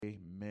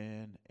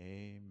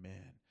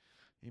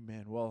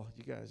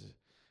you guys.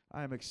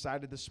 I am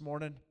excited this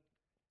morning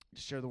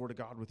to share the Word of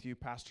God with you.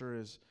 Pastor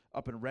is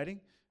up in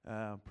Reading,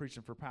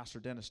 preaching for Pastor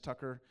Dennis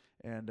Tucker,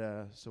 and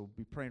so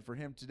be praying for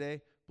him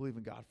today.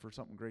 Believing God for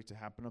something great to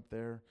happen up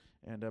there,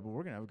 and but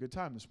we're gonna have a good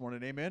time this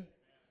morning. Amen.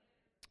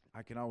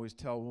 I can always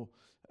tell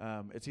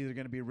it's either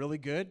going to be really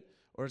good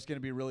or it's going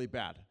to be really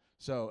bad.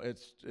 So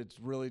it's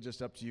really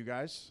just up to you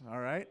guys. All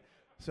right.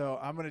 So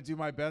I'm going to do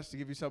my best to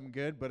give you something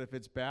good, but if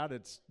it's bad,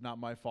 it's not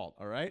my fault.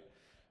 All right.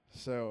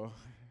 So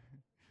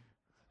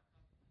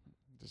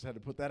just had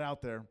to put that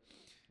out there.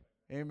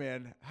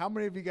 Amen. How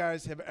many of you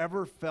guys have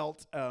ever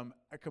felt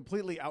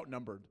completely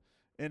outnumbered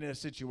in a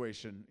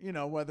situation? You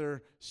know,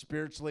 whether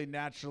spiritually,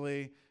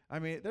 naturally. I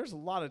mean, there's a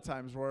lot of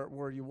times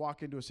where you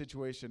walk into a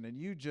situation and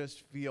you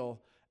just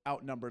feel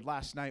outnumbered.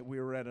 Last night we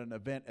were at an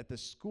event at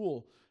this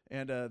school,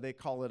 and they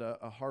call it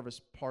a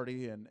harvest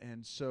party,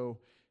 and so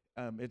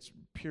it's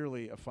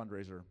purely a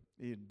fundraiser.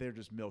 They're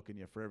just milking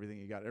you for everything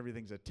you got.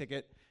 Everything's a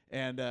ticket,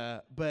 and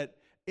but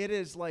it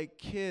is like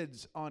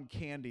kids on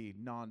candy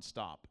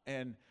nonstop.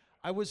 And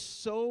I was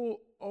so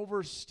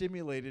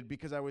overstimulated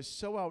because I was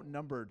so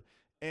outnumbered,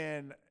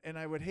 and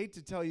I would hate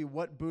to tell you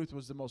what booth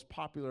was the most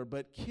popular,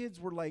 but kids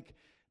were like,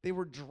 they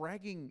were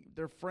dragging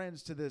their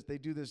friends to this. They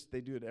do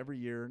it every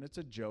year, and it's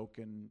a joke.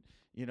 And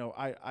you know,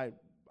 I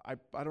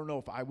don't know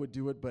if I would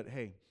do it, but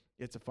hey,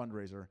 it's a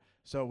fundraiser,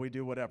 so we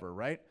do whatever,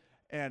 right?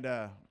 And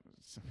I'm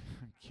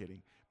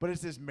kidding, but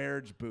it's this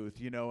marriage booth,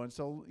 you know, and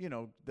so you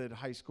know the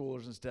high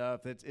schoolers and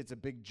stuff. It's a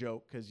big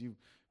joke because you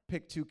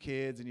pick two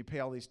kids and you pay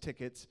all these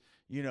tickets,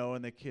 you know,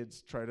 and the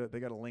kids they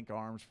got to link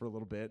arms for a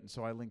little bit, and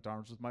so I linked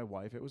arms with my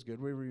wife. It was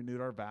good. We renewed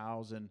our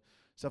vows and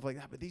stuff like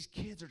that, but these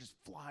kids are just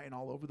flying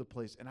all over the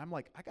place, and I'm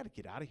like, I got to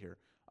get out of here.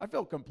 I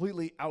felt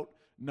completely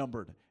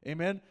outnumbered.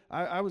 Amen?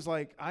 I was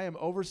like, I am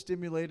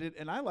overstimulated,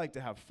 and I like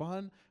to have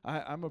fun.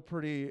 I'm a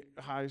pretty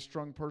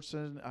high-strung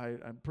person.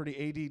 I'm pretty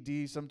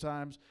ADD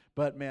sometimes,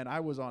 but, man, I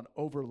was on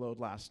overload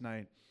last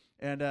night.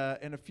 And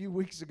a few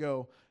weeks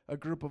ago, a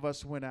group of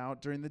us went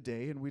out during the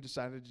day, and we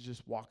decided to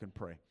just walk and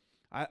pray.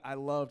 I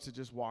love to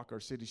just walk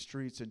our city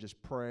streets and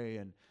just pray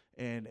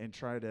and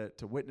try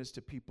to witness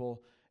to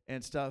people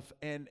and stuff,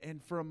 and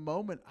for a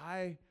moment,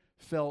 I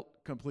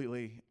felt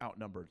completely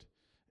outnumbered.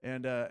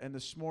 And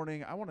this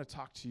morning, I want to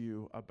talk to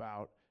you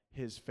about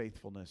His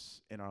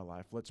faithfulness in our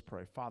life. Let's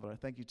pray. Father, I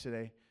thank you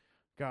today,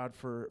 God,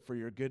 for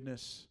your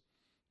goodness.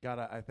 God,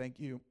 I thank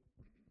you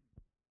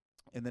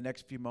in the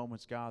next few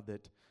moments, God,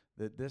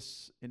 that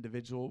this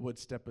individual would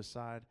step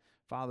aside.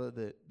 Father,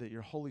 that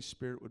your Holy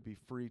Spirit would be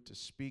free to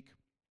speak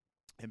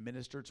and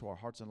minister to our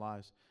hearts and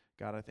lives.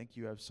 God, I think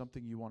you have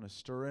something you want to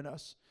stir in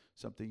us,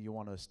 something you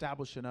want to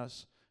establish in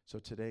us. So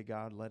today,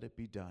 God, let it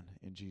be done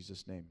in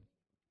Jesus' name.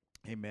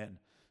 Amen.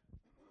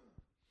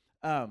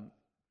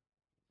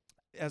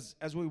 As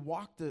we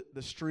walked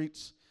the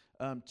streets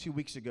 2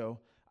 weeks ago,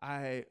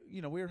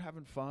 we were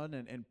having fun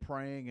and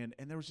praying,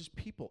 and there was just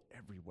people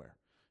everywhere.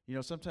 You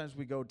know, sometimes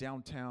we go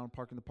downtown,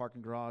 park in the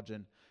parking garage,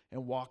 and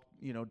walk,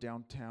 you know,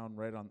 downtown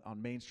right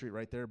on Main Street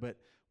right there. But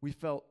we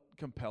felt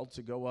compelled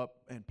to go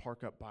up and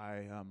park up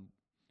by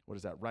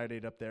Rite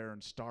Aid up there,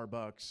 and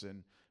Starbucks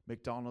and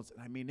McDonald's.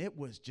 And I mean, it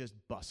was just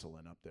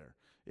bustling up there.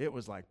 It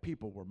was like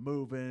people were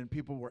moving,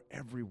 people were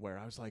everywhere.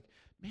 I was like,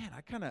 man,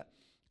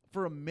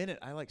 for a minute,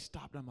 I like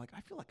stopped, and I'm like,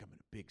 I feel like I'm in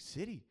a big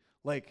city.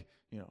 Like,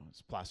 you know,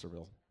 it's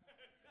Placerville.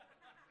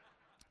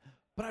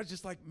 But I was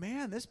just like,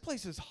 man, this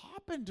place is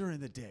hopping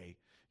during the day,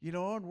 you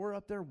know, and we're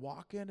up there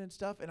walking and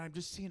stuff, and I'm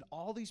just seeing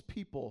all these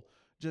people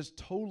just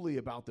totally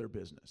about their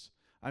business.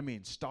 I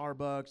mean,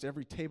 Starbucks,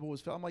 every table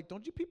was filled. I'm like,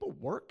 don't you people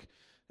work?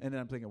 And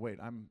then I'm thinking, wait,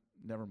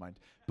 never mind.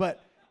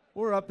 But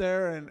we're up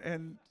there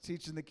and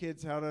teaching the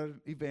kids how to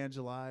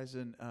evangelize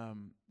and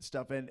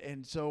stuff.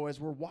 And so as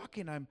we're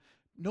walking,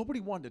 nobody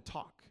wanted to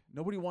talk.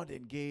 Nobody wanted to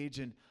engage.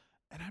 And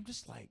I'm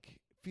just like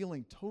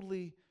feeling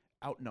totally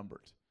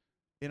outnumbered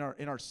in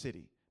our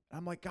city. And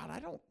I'm like, God, I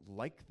don't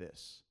like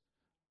this.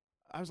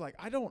 I was like,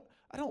 I don't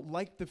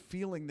like the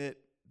feeling that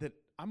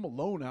I'm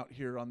alone out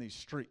here on these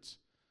streets.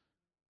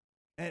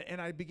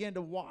 And I began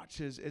to watch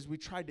as we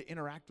tried to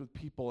interact with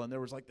people, and there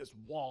was like this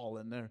wall,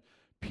 and there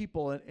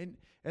people, and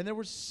there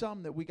were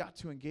some that we got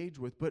to engage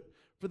with, but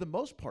for the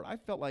most part, I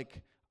felt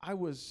like I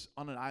was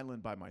on an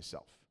island by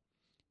myself.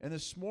 And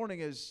this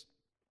morning, as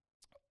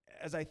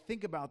I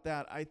think about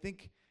that, I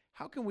think,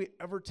 how can we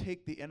ever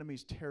take the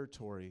enemy's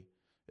territory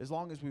as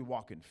long as we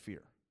walk in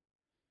fear?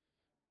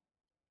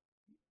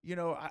 You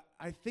know,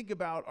 I think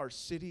about our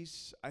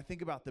cities, I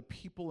think about the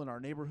people in our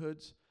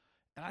neighborhoods,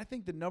 and I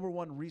think the number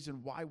one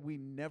reason why we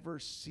never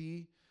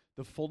see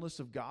the fullness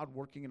of God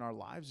working in our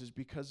lives is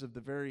because of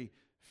the very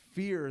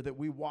fear that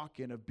we walk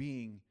in of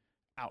being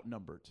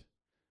outnumbered.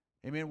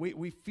 Amen.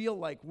 We feel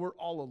like we're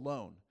all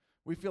alone.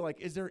 We feel like,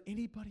 is there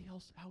anybody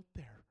else out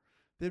there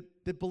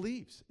that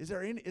believes? Is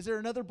there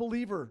another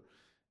believer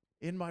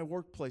in my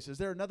workplace? Is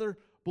there another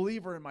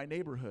believer in my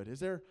neighborhood?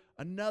 Is there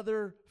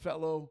another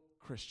fellow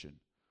Christian?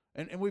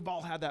 And we've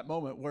all had that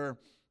moment where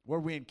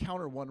we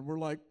encounter one and we're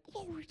like,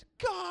 glory to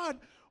God,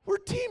 we're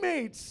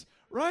teammates,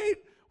 right?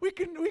 We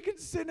can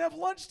sit and have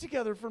lunch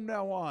together from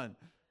now on.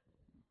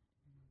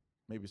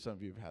 Maybe some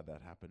of you have had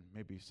that happen.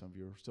 Maybe some of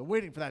you are still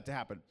waiting for that to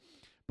happen.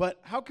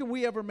 But how can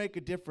we ever make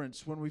a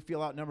difference when we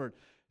feel outnumbered?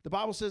 The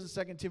Bible says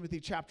in 2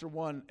 Timothy chapter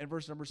 1 and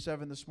verse number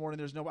 7 this morning,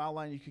 there's no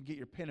outline. You can get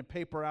your pen and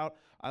paper out.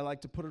 I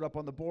like to put it up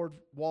on the board,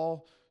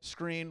 wall,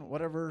 screen,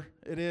 whatever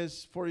it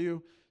is for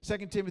you. 2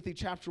 Timothy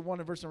chapter 1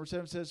 and verse number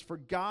 7 says, for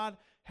God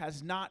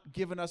has not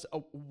given us a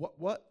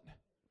what?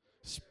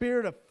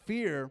 Spirit of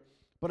fear,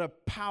 but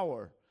of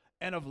power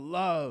and of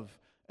love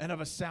and of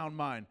a sound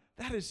mind.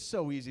 That is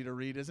so easy to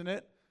read, isn't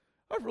it?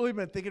 I've really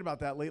been thinking about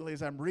that lately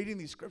as I'm reading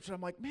these scriptures.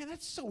 I'm like, man,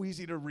 that's so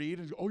easy to read.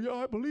 And oh, yeah,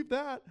 I believe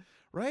that,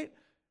 right?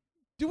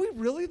 Do we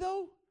really,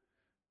 though?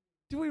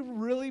 Do we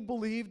really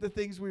believe the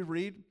things we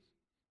read?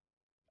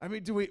 I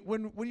mean, do we?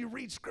 When you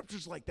read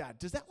scriptures like that,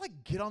 does that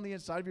like get on the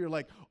inside of you? You're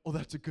like, oh,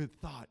 that's a good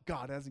thought.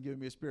 God hasn't given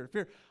me a spirit of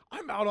fear.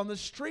 I'm out on the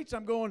streets.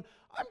 I'm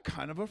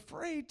kind of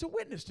afraid to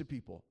witness to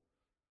people.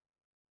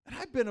 And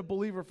I've been a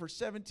believer for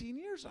 17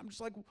 years. I'm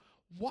just like,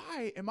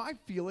 why am I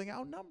feeling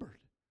outnumbered?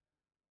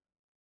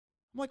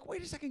 I'm like,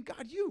 wait a second,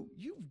 God,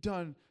 you've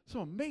done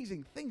some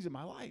amazing things in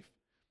my life.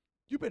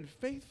 You've been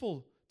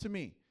faithful to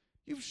me.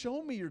 You've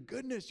shown me your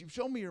goodness. You've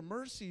shown me your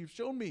mercy. You've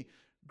shown me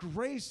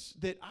grace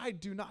that I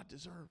do not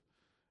deserve.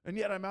 And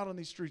yet I'm out on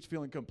these streets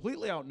feeling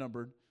completely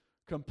outnumbered,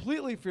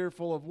 completely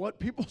fearful of what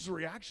people's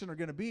reaction are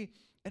going to be,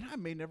 and I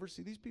may never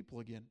see these people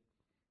again.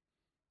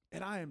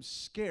 And I am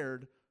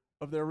scared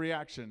of their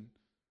reaction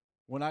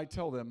when I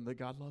tell them that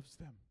God loves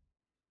them.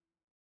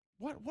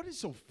 What is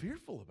so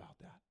fearful about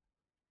that?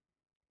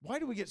 Why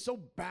do we get so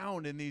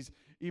bound in these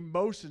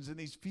emotions and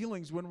these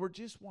feelings when we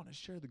just want to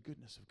share the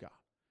goodness of God?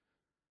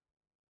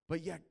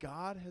 But yet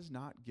God has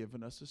not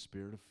given us a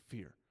spirit of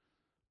fear.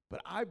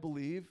 But I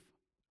believe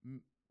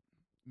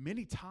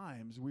many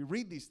times we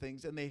read these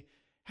things and they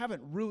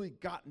haven't really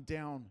gotten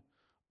down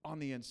on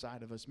the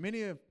inside of us.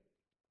 Many of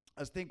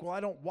us think, well, I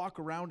don't walk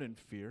around in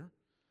fear.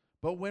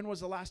 But when was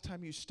the last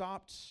time you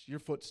stopped your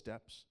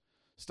footsteps,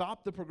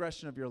 stopped the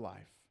progression of your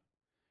life,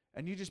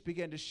 and you just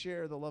began to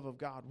share the love of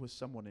God with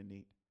someone in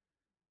need?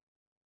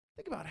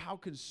 Think about how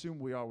consumed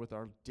we are with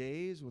our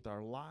days, with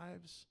our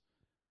lives.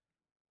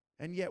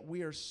 And yet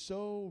we are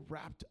so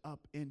wrapped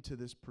up into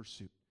this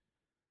pursuit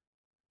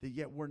that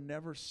yet we're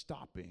never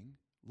stopping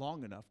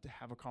long enough to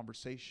have a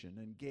conversation,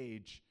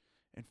 engage,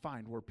 and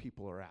find where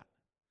people are at.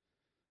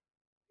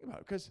 Think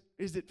about it, because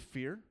is it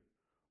fear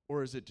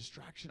or is it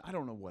distraction? I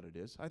don't know what it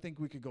is. I think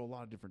we could go a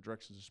lot of different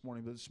directions this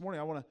morning. But this morning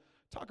I want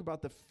to talk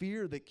about the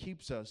fear that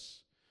keeps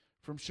us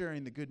from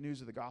sharing the good news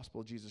of the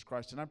gospel of Jesus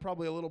Christ. And I'm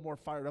probably a little more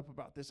fired up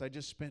about this. I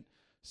just spent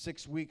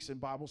 6 weeks in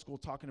Bible school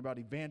talking about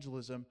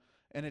evangelism.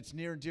 And it's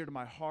near and dear to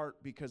my heart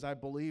because I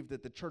believe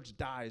that the church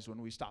dies when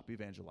we stop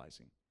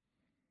evangelizing.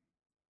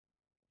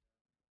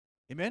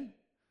 Amen?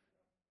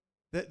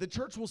 The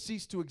church will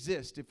cease to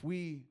exist if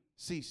we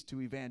cease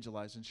to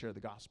evangelize and share the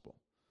gospel.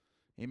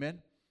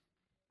 Amen?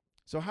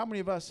 So how many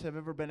of us have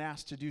ever been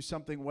asked to do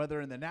something, whether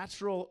in the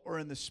natural or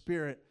in the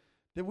spirit,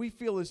 that we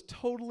feel is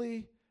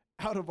totally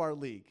out of our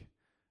league?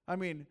 I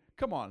mean,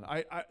 come on.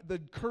 The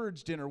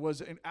Courage Dinner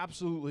was an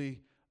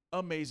absolutely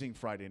amazing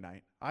Friday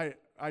night.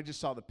 I just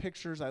saw the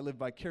pictures. I lived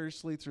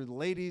vicariously through the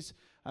ladies.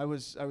 I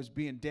was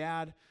being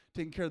dad,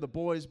 taking care of the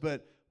boys,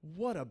 but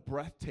what a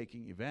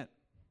breathtaking event.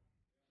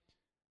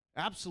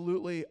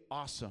 Absolutely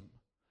awesome.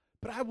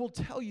 But I will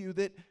tell you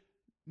that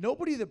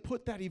nobody that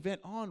put that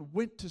event on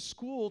went to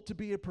school to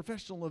be a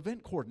professional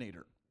event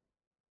coordinator.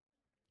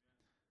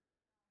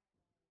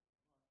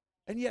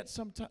 And yet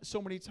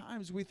so many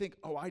times we think,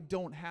 oh, I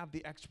don't have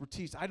the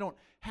expertise. I don't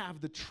have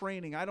the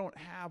training. I don't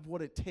have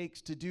what it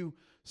takes to do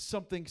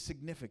something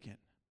significant.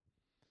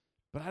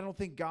 But I don't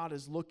think God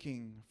is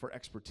looking for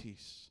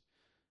expertise.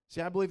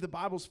 See, I believe the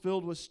Bible's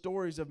filled with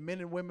stories of men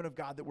and women of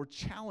God that were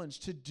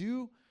challenged to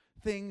do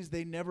things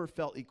they never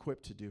felt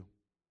equipped to do.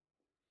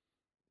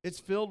 It's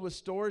filled with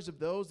stories of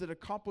those that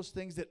accomplish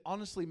things that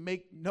honestly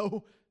make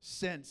no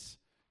sense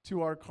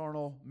to our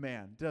carnal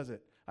man, does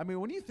it? I mean,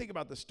 when you think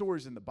about the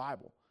stories in the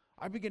Bible,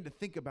 I begin to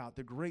think about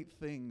the great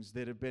things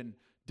that have been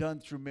done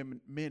through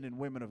men and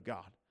women of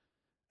God.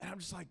 And I'm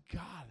just like,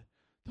 God,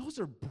 those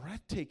are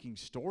breathtaking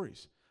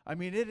stories. I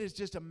mean, it is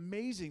just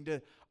amazing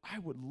I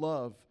would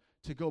love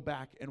to go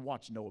back and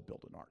watch Noah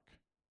build an ark.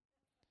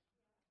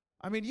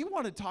 I mean, you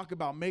want to talk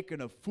about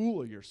making a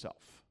fool of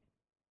yourself,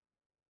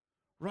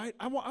 right?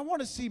 I want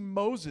to see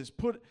Moses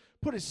put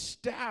his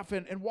staff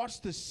and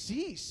watch the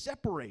sea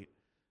separate.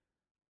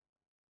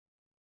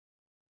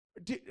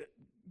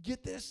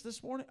 Get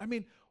this morning? I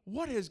mean,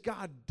 what has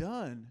God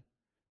done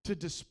to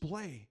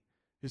display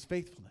his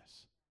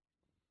faithfulness?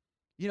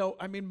 You know,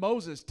 I mean,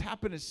 Moses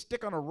tapping his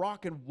stick on a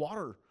rock and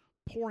water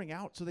pouring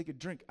out so they could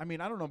drink. I mean,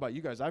 I don't know about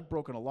you guys. I've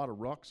broken a lot of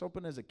rocks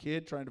open as a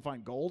kid trying to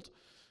find gold.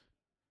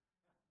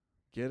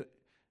 Get it?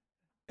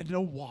 And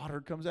no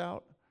water comes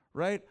out,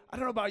 right? I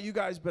don't know about you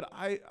guys, but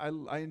I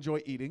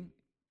enjoy eating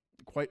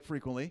quite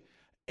frequently.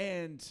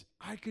 And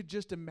I could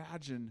just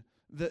imagine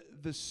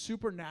the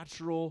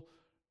supernatural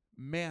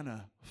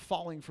manna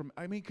falling from,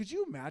 I mean, could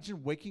you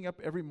imagine waking up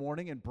every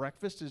morning and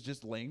breakfast is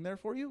just laying there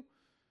for you?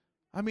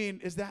 I mean,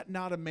 is that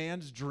not a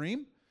man's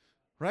dream?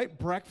 right?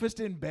 Breakfast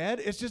in bed,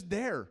 it's just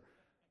there,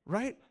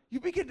 right? You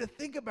begin to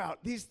think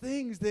about these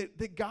things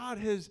that God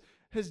has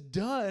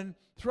done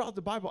throughout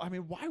the Bible. I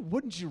mean, why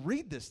wouldn't you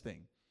read this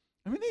thing?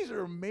 I mean, these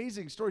are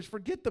amazing stories.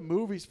 Forget the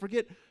movies.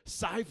 Forget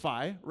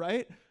sci-fi,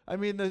 right? I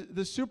mean,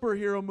 the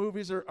superhero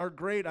movies are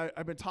great.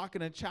 I've been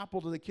talking in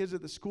chapel to the kids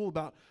at the school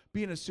about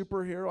being a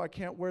superhero. I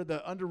can't wear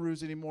the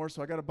underoos anymore,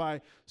 so I got to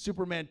buy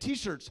Superman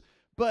t-shirts.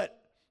 But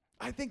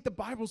I think the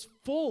Bible's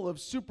full of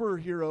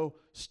superhero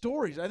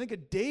stories. I think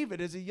of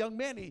David as a young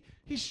man.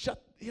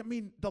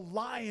 The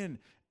lion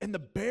and the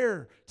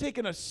bear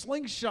taking a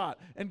slingshot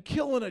and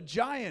killing a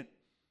giant.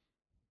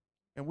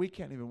 And we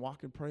can't even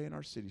walk and pray in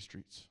our city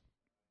streets.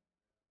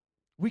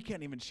 We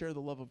can't even share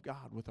the love of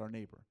God with our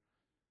neighbor.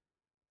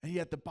 And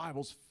yet the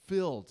Bible's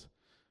filled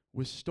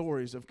with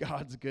stories of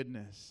God's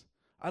goodness.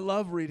 I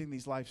love reading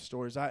these life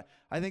stories. I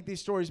think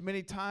these stories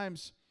many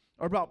times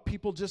are about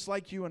people just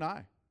like you and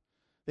I.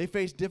 They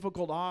faced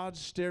difficult odds,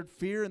 stared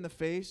fear in the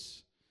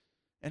face,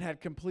 and had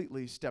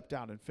completely stepped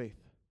out in faith.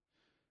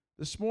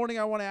 This morning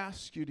I want to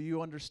ask you, do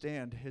you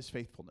understand his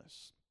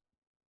faithfulness?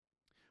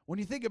 When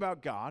you think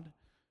about God,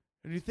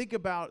 and you think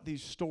about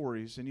these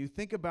stories, and you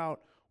think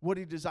about what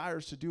he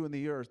desires to do in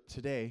the earth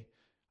today,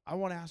 I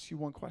want to ask you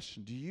one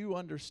question. Do you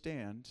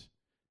understand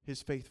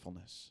his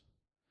faithfulness?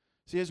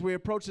 See, as we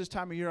approach this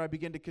time of year, I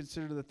begin to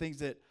consider the things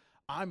that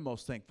I'm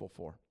most thankful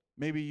for.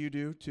 Maybe you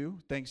do too.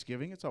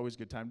 Thanksgiving, it's always a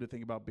good time to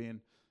think about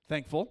being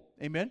thankful.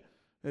 Amen?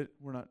 And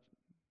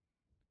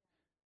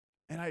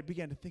I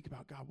began to think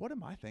about, God, what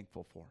am I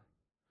thankful for?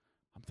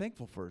 I'm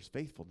thankful for his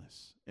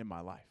faithfulness in my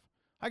life.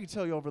 I can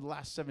tell you over the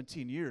last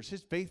 17 years,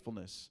 his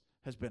faithfulness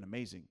has been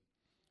amazing.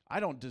 I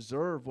don't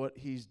deserve what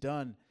he's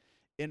done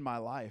in my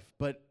life,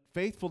 but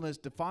faithfulness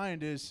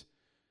defined is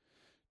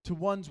to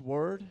one's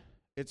word,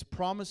 its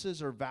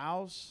promises or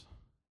vows,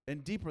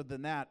 and deeper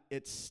than that,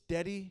 it's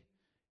steady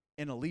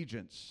in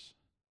allegiance.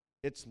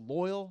 It's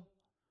loyal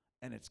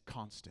and it's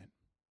constant.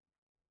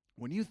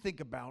 When you think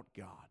about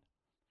God,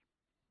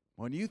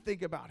 when you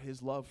think about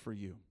his love for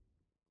you,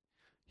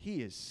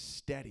 he is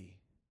steady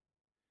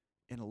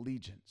in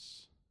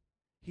allegiance.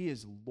 He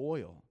is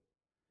loyal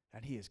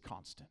and he is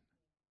constant.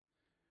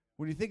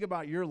 When you think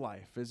about your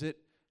life, is it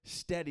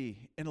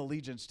steady in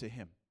allegiance to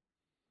him?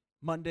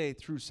 Monday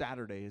through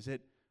Saturday, is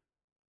it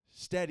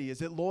steady?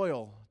 Is it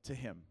loyal to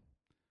him?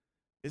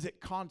 Is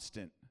it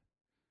constant?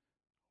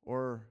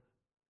 Or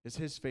is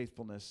his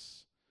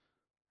faithfulness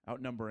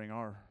outnumbering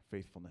our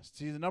faithfulness?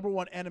 See, the number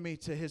one enemy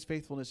to his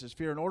faithfulness is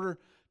fear. In order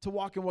to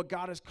walk in what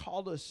God has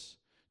called us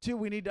to,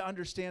 we need to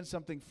understand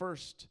something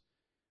first,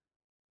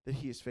 that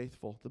he is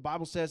faithful. The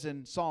Bible says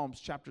in Psalms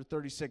chapter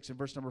 36 and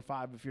verse number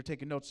 5, if you're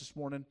taking notes this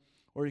morning,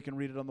 or you can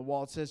read it on the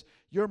wall, it says,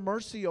 your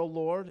mercy, O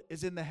Lord,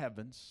 is in the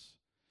heavens.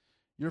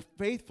 Your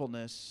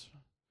faithfulness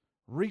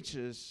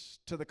reaches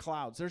to the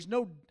clouds.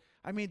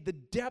 The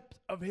depth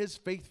of his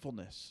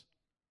faithfulness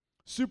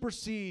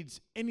supersedes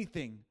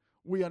anything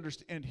we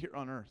understand here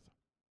on earth.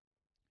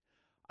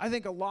 I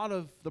think a lot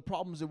of the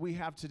problems that we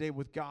have today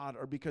with God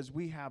are because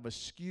we have a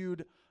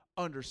skewed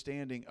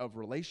understanding of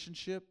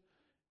relationship,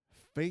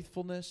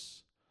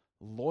 faithfulness,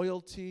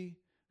 loyalty,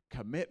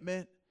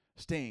 commitment,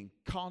 staying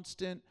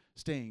constant,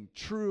 staying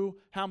true.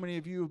 How many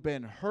of you have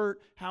been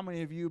hurt? How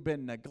many of you have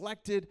been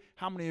neglected?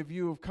 How many of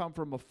you have come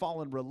from a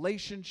fallen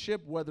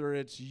relationship, whether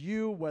it's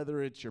you,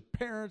 whether it's your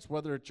parents,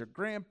 whether it's your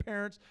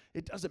grandparents?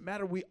 It doesn't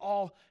matter. We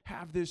all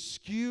have this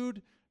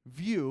skewed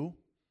view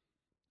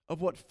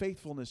of what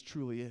faithfulness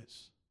truly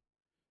is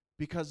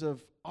because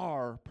of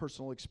our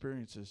personal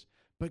experiences.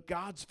 But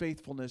God's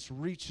faithfulness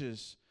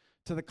reaches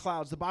to the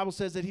clouds. The Bible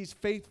says that he's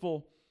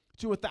faithful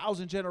to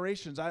 1,000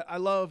 generations. I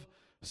love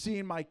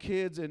seeing my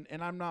kids, and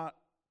I'm not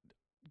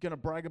going to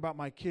brag about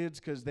my kids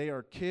because they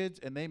are kids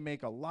and they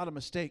make a lot of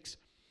mistakes.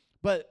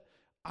 But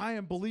I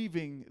am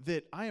believing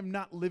that I am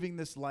not living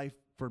this life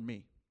for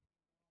me.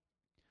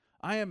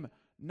 I am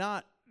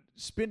not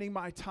spending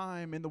my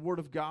time in the Word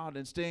of God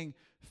and staying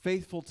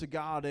faithful to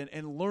God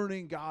and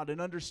learning God and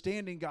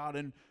understanding God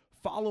and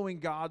following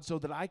God so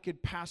that I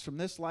could pass from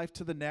this life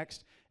to the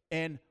next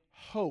and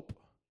hope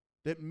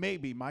that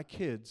maybe my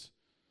kids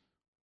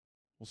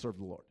will serve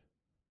the Lord.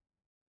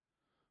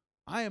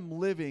 I am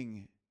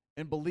living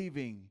and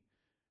believing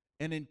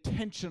and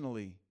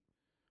intentionally,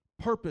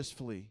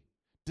 purposefully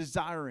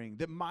desiring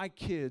that my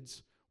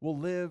kids will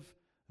live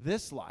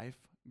this life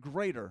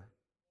greater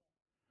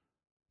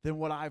than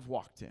what I've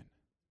walked in.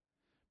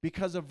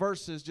 Because of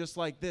verses just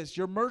like this.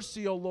 Your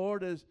mercy, O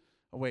Lord, is...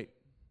 Oh, wait.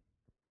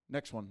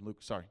 Next one, Luke.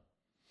 Sorry.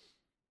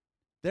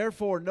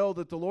 Therefore, know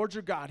that the Lord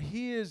your God,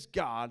 he is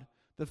God,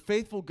 the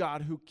faithful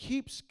God who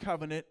keeps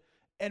covenant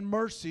and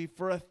mercy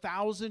for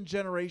 1,000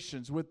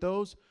 generations with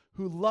those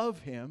who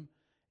love him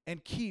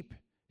and keep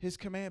his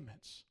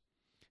commandments.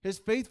 His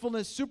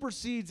faithfulness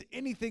supersedes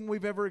anything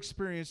we've ever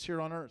experienced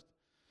here on earth.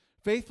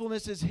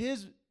 Faithfulness is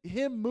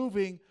him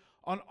moving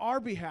on our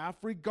behalf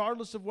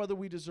regardless of whether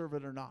we deserve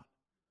it or not.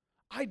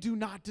 I do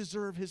not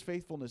deserve his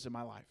faithfulness in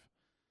my life.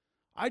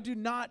 I do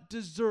not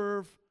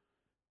deserve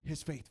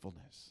his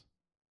faithfulness.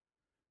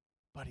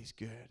 But he's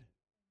good.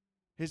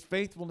 His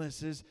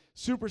faithfulness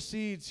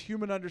supersedes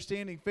human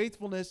understanding.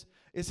 Faithfulness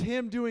is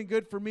Him doing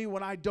good for me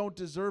when I don't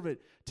deserve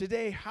it.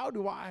 Today, how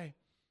do I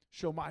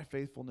show my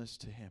faithfulness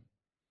to Him?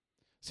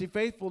 See,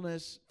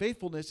 faithfulness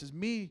is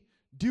me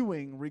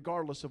doing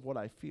regardless of what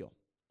I feel.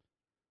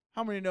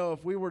 How many know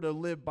if we were to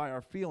live by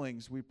our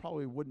feelings, we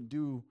probably wouldn't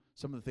do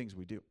some of the things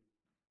we do?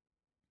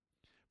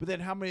 But then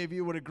how many of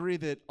you would agree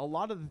that a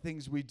lot of the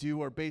things we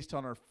do are based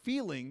on our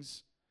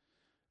feelings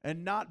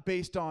and not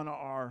based on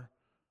our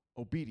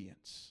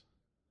obedience?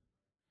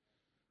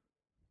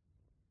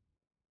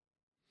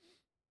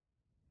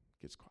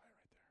 Gets quiet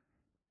right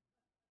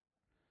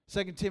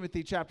there. 2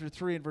 Timothy chapter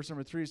 3 and verse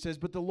number 3 says,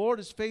 "But the Lord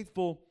is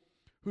faithful,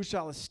 who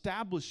shall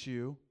establish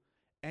you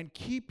and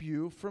keep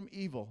you from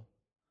evil."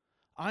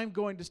 I'm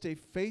going to stay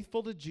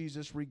faithful to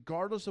Jesus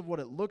regardless of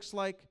what it looks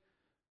like,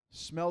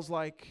 smells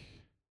like,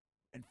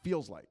 and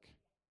feels like.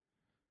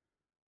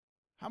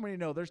 How many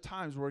know there's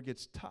times where it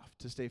gets tough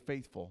to stay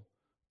faithful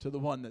to the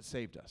one that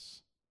saved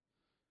us?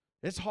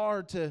 It's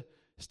hard to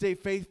stay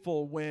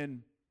faithful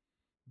when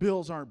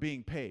bills aren't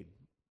being paid.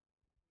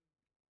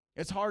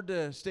 It's hard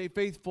to stay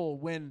faithful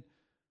when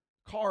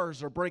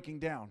cars are breaking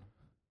down.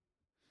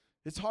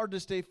 It's hard to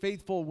stay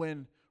faithful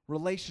when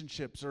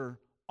relationships are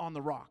on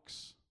the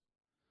rocks.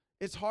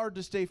 It's hard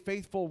to stay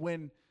faithful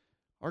when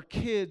our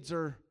kids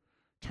are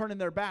turning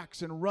their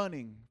backs and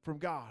running from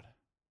God.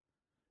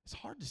 It's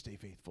hard to stay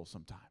faithful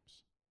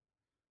sometimes.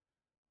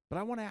 But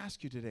I want to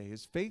ask you today,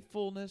 is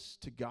faithfulness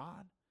to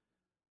God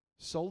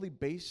solely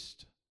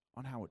based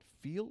on how it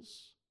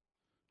feels,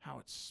 how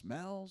it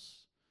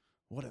smells,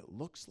 what it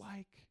looks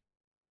like?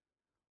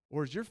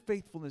 Or is your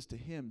faithfulness to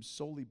Him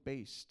solely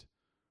based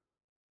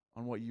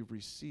on what you've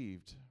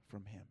received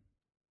from Him?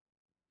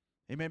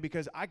 Amen,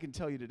 because I can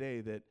tell you today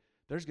that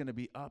there's going to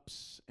be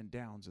ups and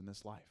downs in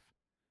this life.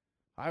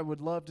 I would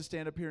love to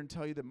stand up here and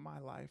tell you that my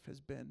life has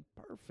been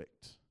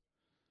perfect.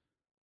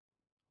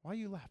 Why are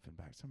you laughing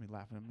back? Somebody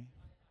laughing at me?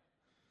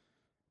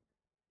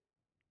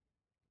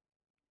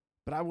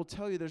 But I will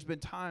tell you there's been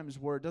times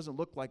where it doesn't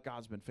look like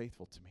God's been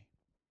faithful to me.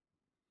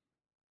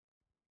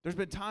 There's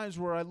been times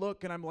where I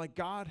look and I'm like,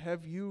 God,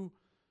 have you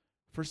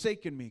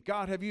forsaken me?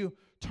 God, have you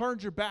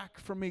turned your back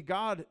from me?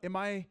 God, am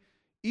I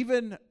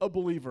even a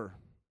believer?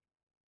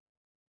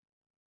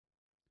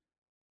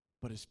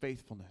 But His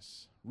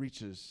faithfulness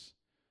reaches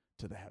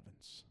to the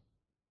heavens.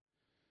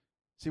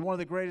 See, one of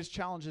the greatest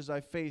challenges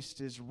I've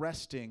faced is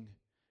resting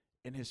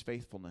in His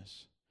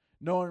faithfulness,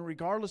 knowing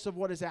regardless of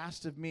what is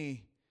asked of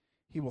me,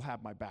 He will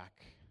have my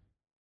back.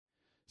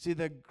 See,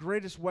 the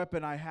greatest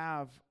weapon I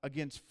have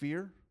against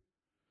fear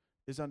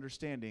is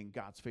understanding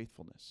God's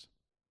faithfulness.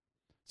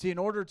 See, in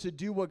order to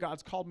do what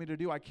God's called me to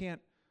do, I can't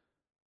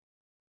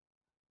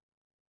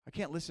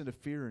listen to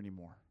fear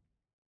anymore.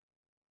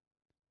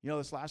 You know,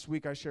 this last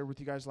week, I shared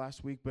with you guys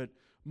last week, but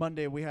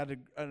Monday we had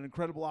an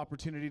incredible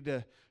opportunity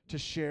to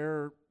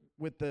share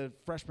with the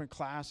freshman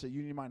class at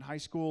Union Mine High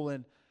School.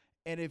 And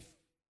if,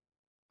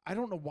 I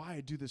don't know why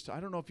I do this. I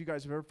don't know if you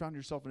guys have ever found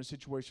yourself in a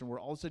situation where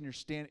all of a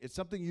sudden it's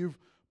something you've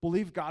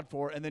believed God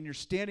for, and then you're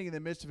standing in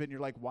the midst of it and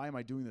you're like, why am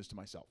I doing this to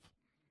myself?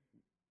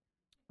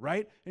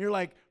 Right? And you're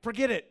like,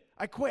 forget it.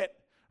 I quit.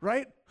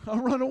 Right? I'll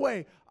run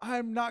away.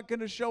 I'm not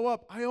going to show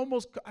up. I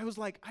was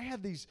like, I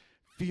had these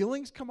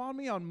feelings come on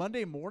me on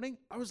Monday morning.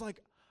 I was like,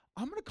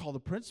 I'm going to call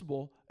the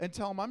principal and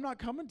tell him I'm not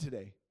coming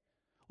today.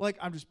 Like,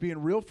 I'm just being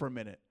real for a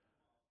minute.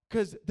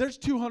 Because there's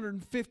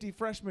 250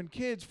 freshman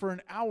kids for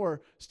an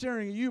hour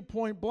staring at you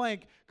point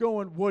blank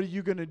going, what are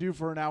you going to do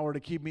for an hour to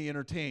keep me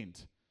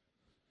entertained?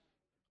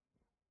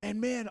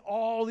 And man,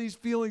 all these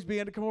feelings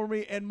began to come over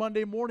me. And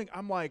Monday morning,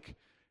 I'm like,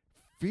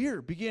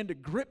 fear began to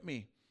grip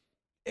me.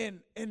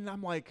 And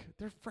I'm like,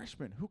 they're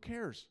freshmen. Who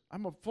cares?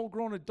 I'm a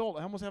full-grown adult.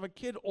 I almost have a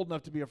kid old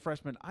enough to be a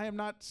freshman. I am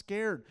not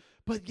scared.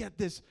 But yet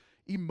this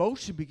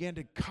emotion began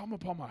to come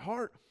upon my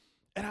heart.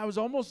 And I was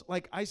almost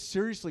like, I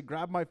seriously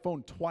grabbed my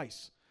phone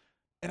twice.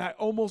 And I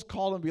almost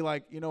called and be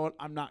like, you know what?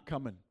 I'm not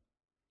coming.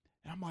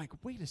 And I'm like,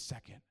 wait a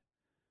second.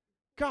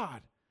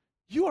 God,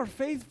 you are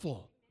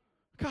faithful.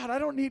 God, I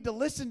don't need to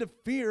listen to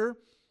fear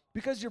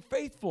because you're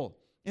faithful.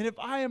 And if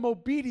I am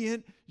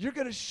obedient, you're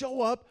going to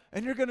show up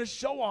and you're going to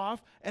show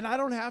off, and I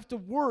don't have to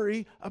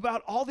worry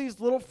about all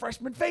these little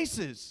freshman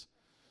faces.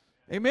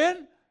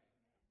 Amen?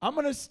 I'm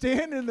going to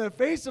stand in the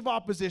face of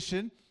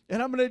opposition,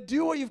 and I'm going to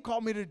do what you've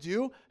called me to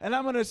do, and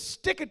I'm going to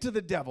stick it to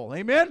the devil.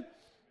 Amen?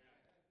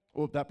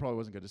 Well, that probably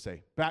wasn't good to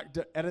say.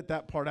 Edit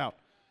that part out.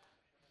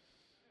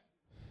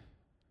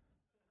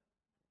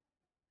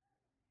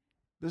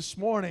 This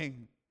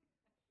morning,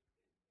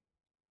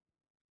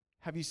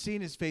 have you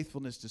seen His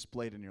faithfulness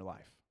displayed in your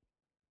life?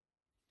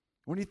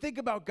 When you think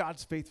about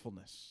God's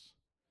faithfulness,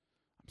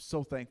 I'm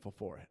so thankful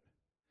for it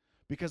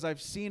because I've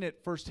seen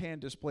it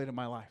firsthand displayed in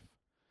my life.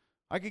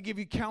 I could give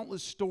you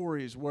countless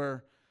stories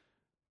where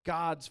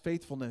God's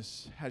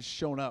faithfulness has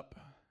shown up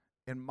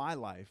in my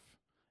life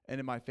and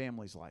in my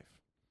family's life.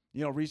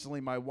 You know, recently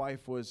my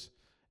wife was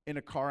in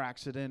a car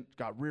accident,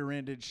 got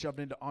rear-ended, shoved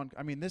into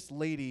this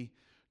lady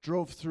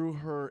drove through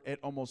her at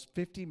almost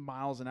 50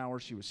 miles an hour.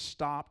 She was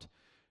stopped.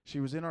 She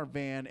was in our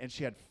van, and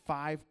she had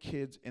 5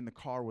 kids in the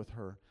car with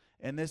her.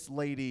 And this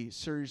lady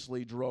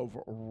seriously drove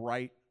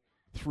right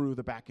through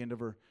the back end of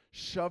her,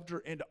 shoved her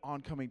into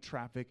oncoming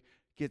traffic,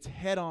 gets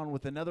head on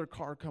with another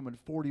car coming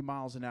 40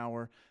 miles an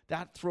hour.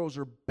 That throws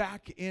her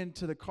back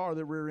into the car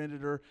that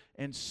rear-ended her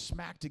and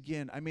smacked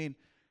again. I mean,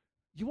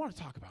 you want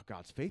to talk about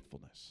God's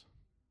faithfulness.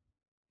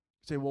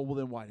 You say, well,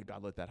 then why did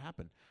God let that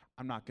happen?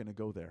 I'm not going to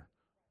go there.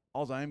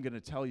 All I am going to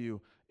tell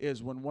you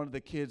is when one of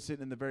the kids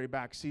sitting in the very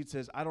back seat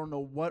says, I don't know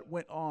what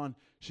went on.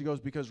 She goes,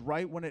 because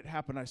right when it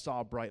happened, I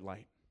saw a bright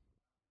light.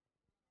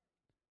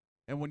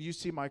 And when you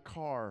see my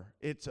car,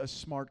 it's a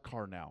smart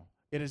car now.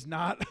 It is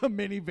not a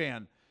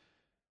minivan.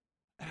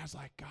 And I was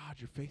like, God,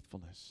 your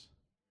faithfulness.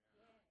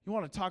 You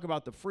want to talk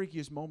about the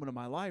freakiest moment of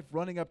my life,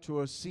 running up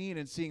to a scene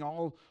and seeing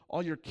all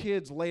your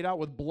kids laid out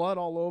with blood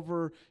all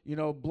over,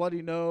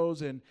 bloody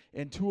nose, and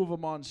 2 of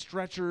them on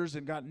stretchers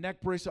and got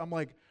neck braces. I'm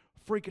like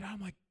freaking out.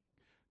 I'm like,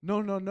 no.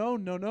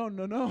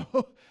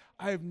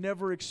 I have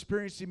never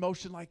experienced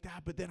emotion like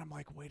that. But then I'm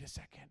like, wait a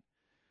second.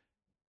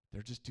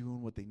 They're just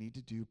doing what they need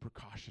to do,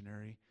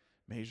 precautionary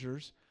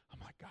measures. I'm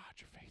like, God,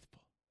 you're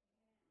faithful.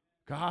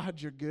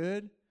 God, you're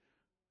good.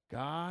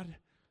 God,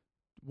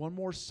 one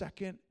more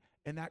second,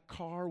 and that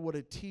car would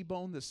have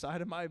T-boned the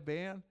side of my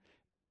van.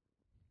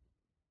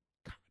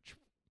 God,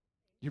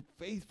 you're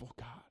faithful,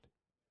 God.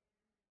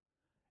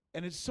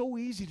 And it's so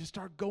easy to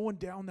start going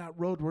down that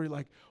road where you're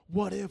like,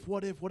 what if?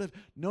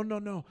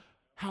 No.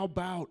 How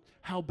about,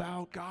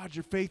 God,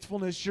 your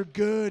faithfulness, you're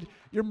good.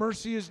 Your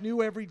mercy is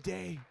new every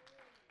day.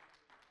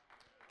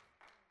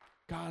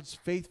 God's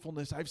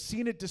faithfulness, I've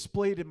seen it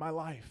displayed in my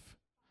life.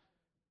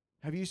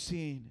 Have you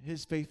seen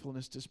his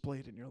faithfulness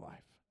displayed in your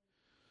life?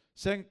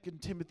 2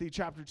 Timothy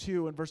chapter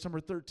 2 and verse number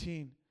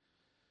 13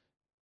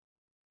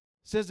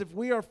 says, if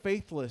we are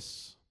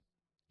faithless,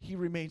 he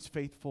remains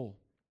faithful.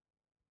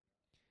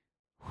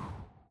 Whew.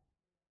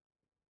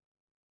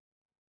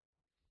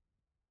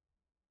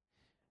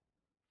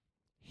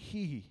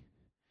 He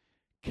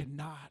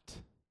cannot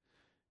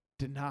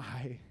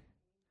deny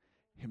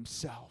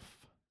himself.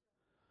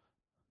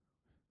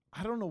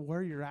 I don't know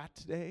where you're at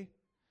today,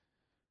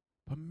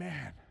 but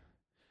man,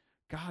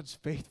 God's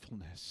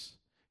faithfulness.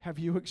 Have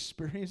you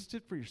experienced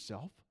it for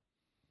yourself?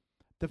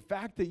 The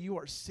fact that you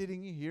are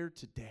sitting here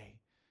today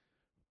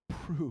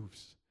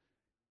proves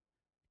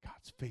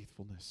God's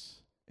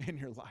faithfulness in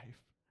your life.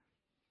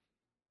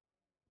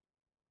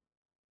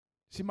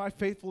 See, my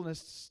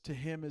faithfulness to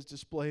him is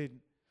displayed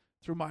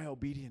through my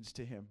obedience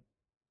to him.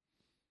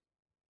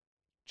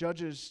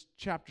 Judges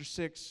chapter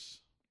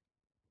 6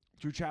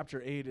 through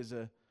chapter 8 is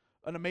an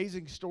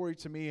amazing story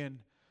to me, and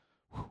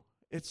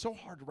it's so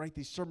hard to write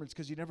these sermons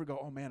because you never go,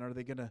 oh man, are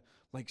they going to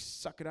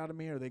suck it out of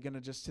me? Are they going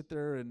to just sit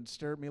there and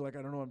stare at me like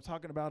I don't know what I'm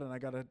talking about and I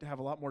got to have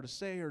a lot more to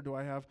say, or do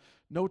I have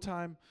no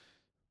time?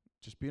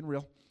 Just being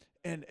real.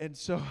 And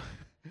so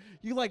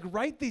you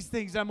write these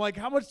things. I'm like,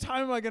 how much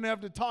time am I going to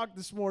have to talk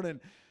this morning?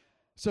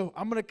 So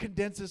I'm going to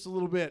condense this a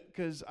little bit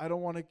because I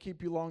don't want to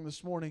keep you long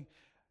this morning.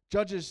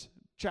 Judges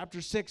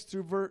chapter 6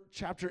 through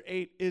chapter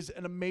 8 is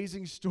an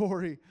amazing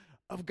story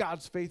of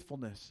God's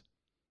faithfulness.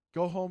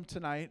 Go home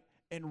tonight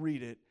and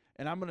read it.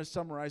 And I'm going to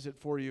summarize it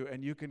for you,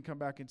 and you can come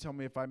back and tell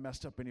me if I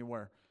messed up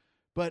anywhere.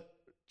 But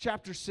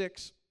chapter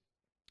 6,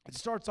 it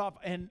starts off,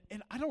 and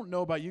I don't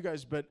know about you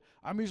guys, but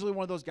I'm usually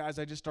one of those guys,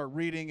 I just start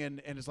reading,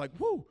 and it's like,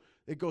 whoo,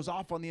 it goes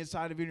off on the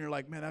inside of you, and you're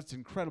like, man, that's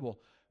incredible.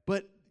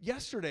 But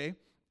yesterday,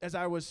 as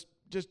I was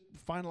just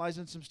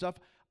finalizing some stuff,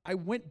 I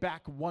went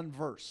back one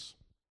verse.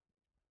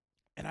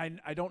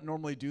 And I don't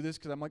normally do this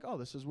because I'm like, oh,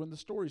 this is when the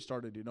story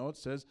started. It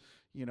says,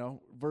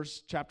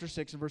 chapter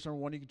 6 and verse number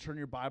 1, you can turn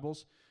your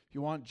Bibles. If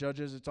you want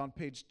Judges, it's on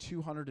page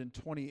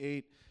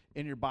 228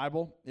 in your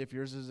Bible, if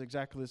yours is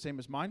exactly the same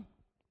as mine.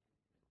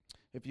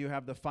 If you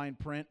have the fine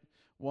print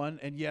one,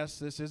 and yes,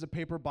 this is a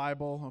paper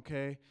Bible,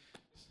 okay?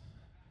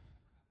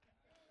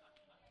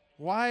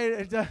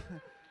 Why?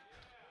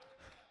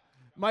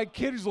 My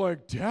kid is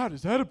like, Dad,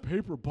 is that a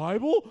paper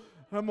Bible?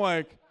 And I'm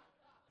like,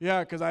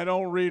 yeah, because I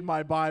don't read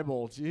my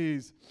Bible.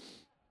 Jeez.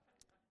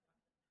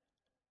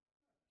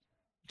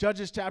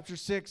 Judges chapter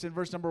 6 and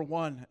verse number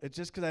 1. It's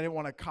just because I didn't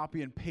want to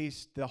copy and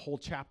paste the whole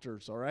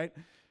chapters, all right?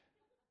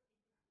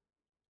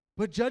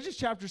 But Judges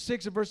chapter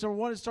 6 and verse number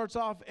 1, it starts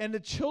off, and the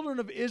children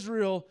of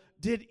Israel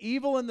did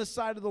evil in the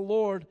sight of the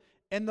Lord,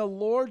 and the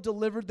Lord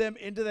delivered them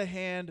into the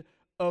hand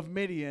of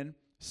Midian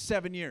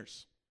 7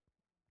 years.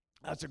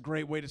 That's a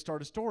great way to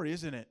start a story,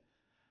 isn't it?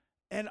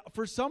 And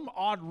for some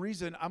odd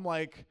reason, I'm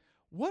like,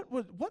 what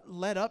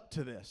led up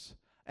to this?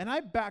 And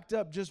I backed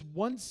up just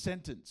one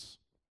sentence.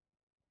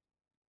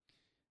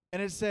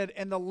 And it said,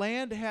 and the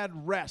land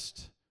had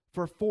rest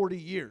for 40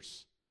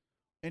 years.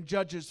 In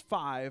Judges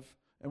 5,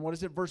 and what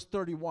is it, verse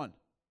 31.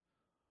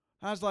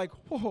 I was like,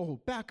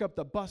 whoa, back up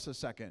the bus a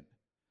second.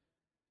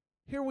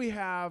 Here we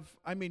have,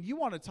 you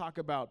want to talk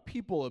about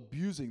people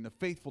abusing the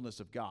faithfulness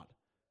of God.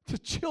 The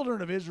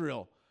children of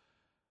Israel.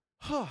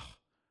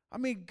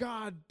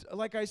 God,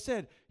 like I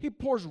said, he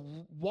pours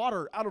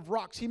water out of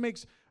rocks. He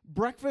makes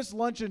breakfast,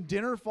 lunch, and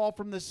dinner fall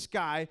from the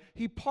sky.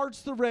 He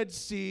parts the Red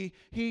Sea.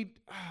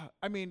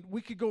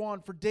 We could go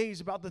on for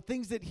days about the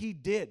things that he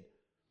did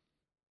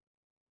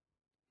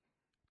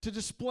to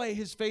display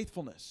his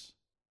faithfulness.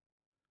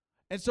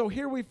 And so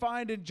here we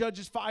find in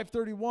Judges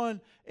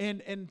 5:31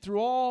 and through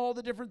all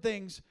the different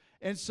things,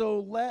 and so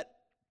let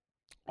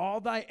all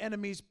thy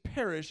enemies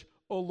perish,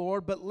 O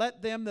Lord, but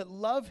let them that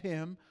love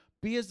him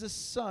be as the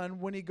sun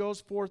when he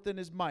goes forth in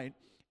his might.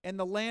 And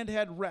the land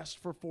had rest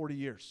for 40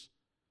 years.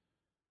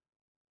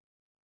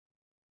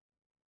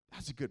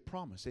 That's a good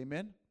promise,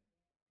 amen?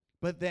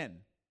 But then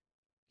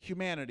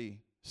humanity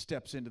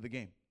steps into the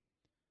game.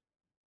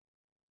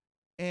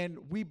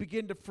 And we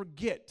begin to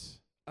forget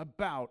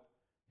about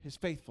his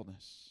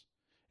faithfulness.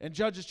 In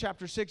Judges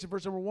chapter 6 and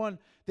verse number 1,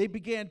 they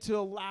began to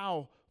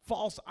allow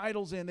false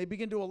idols in. They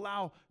begin to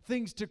allow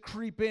things to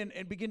creep in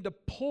and begin to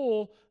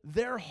pull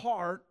their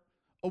heart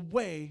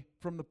away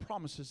from the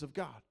promises of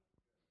God.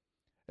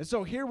 And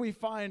so here we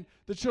find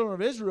the children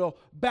of Israel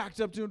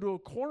backed up into a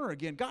corner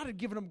again. God had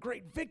given them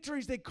great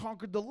victories. They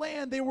conquered the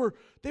land. They were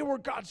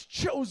God's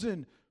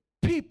chosen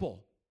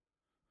people.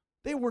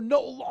 They were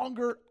no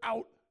longer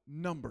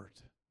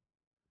outnumbered.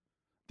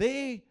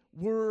 They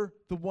were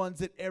the ones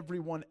that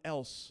everyone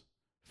else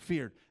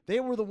feared. They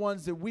were the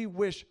ones that we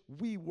wish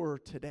we were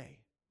today.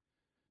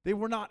 They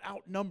were not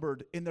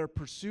outnumbered in their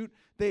pursuit.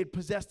 They had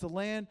possessed the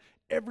land.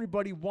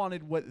 Everybody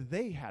wanted what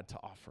they had to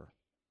offer.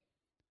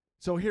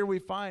 So here we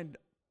find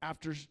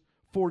after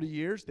 40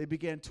 years, they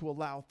began to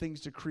allow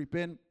things to creep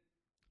in.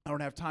 I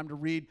don't have time to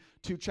read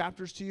 2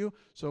 chapters to you,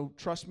 so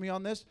trust me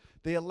on this.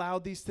 They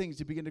allowed these things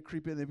to begin to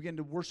creep in. They began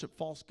to worship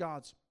false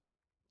gods.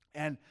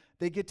 And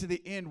they get to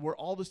the end where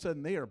all of a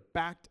sudden they are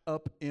backed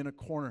up in a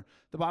corner.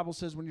 The Bible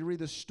says when you read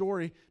the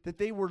story that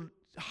they were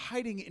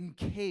hiding in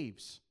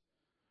caves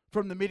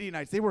from the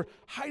Midianites. They were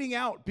hiding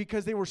out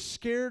because they were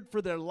scared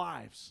for their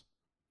lives.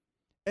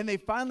 And they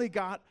finally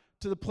got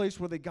to the place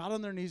where they got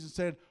on their knees and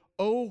said,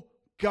 "Oh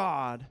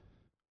God,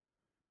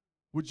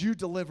 would you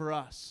deliver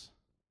us?"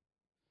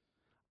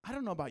 I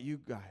don't know about you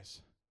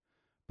guys,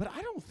 but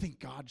I don't think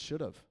God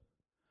should have.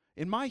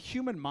 In my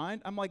human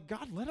mind, I'm like,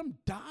 God, let them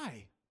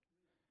die.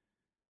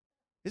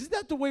 Isn't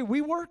that the way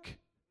we work?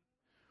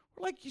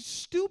 We're like, you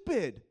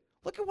stupid.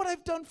 Look at what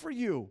I've done for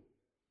you.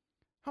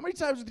 How many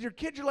times with your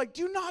kids you're like,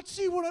 do you not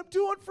see what I'm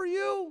doing for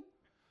you?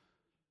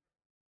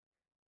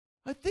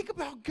 I think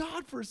about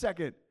God for a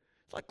second.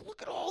 It's like,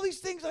 look at all these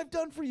things I've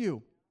done for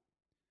you.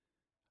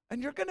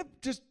 And you're going to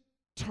just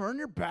turn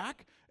your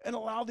back and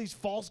allow these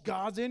false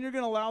gods in. You're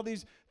going to allow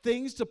these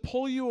things to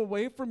pull you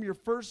away from your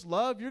first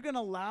love. You're going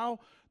to allow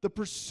the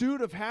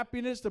pursuit of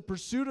happiness, the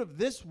pursuit of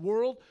this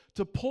world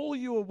to pull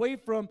you away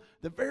from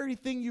the very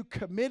thing you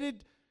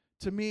committed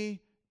to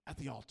me at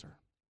the altar.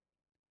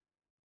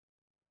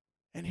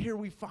 And here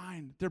we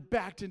find they're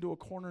backed into a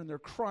corner and they're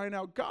crying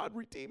out, God,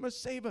 redeem us,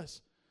 save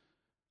us.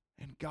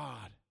 And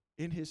God,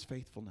 in his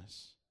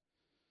faithfulness,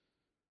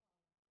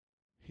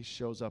 he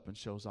shows up and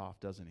shows off,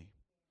 doesn't he?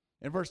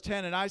 In verse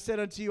 10, and I said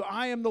unto you,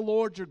 I am the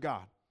Lord your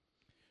God.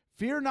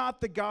 Fear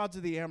not the gods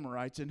of the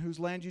Amorites in whose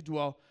land you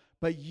dwell,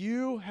 but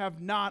you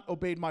have not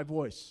obeyed my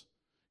voice.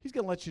 He's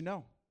going to let you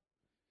know.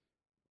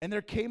 And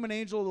there came an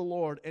angel of the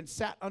Lord and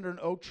sat under an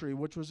oak tree,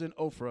 which was in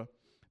Ophrah,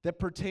 that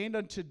pertained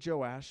unto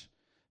Joash,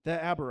 the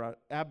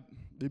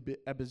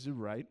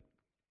Abiezrite,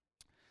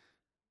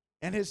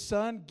 and his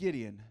son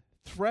Gideon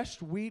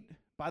threshed wheat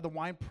by the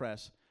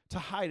winepress to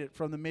hide it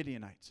from the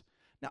Midianites.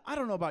 Now, I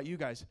don't know about you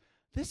guys.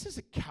 This is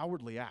a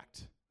cowardly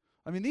act.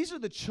 I mean, these are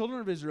the children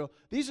of Israel.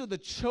 These are the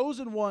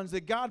chosen ones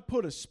that God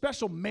put a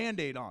special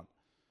mandate on.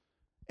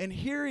 And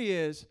here he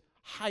is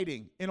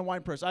hiding in a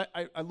wine press.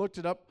 I looked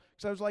it up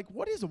because I was like,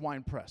 what is a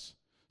wine press?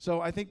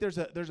 So I think there's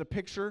a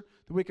picture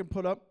that we can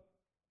put up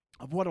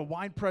of what a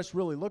wine press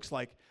really looks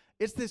like.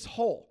 It's this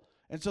hole.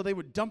 And so they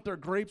would dump their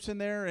grapes in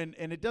there, and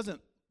it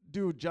doesn't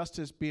do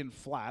justice being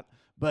flat,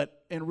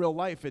 but in real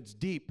life it's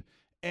deep.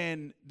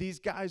 And these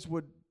guys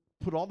would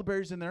put all the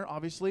berries in there,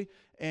 obviously,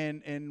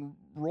 and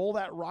roll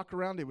that rock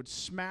around. They would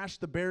smash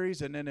the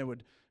berries, and then they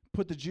would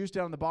put the juice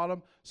down in the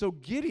bottom. So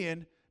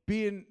Gideon,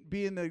 being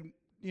the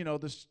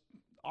this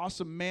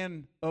awesome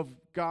man of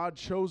God,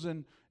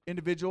 chosen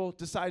individual,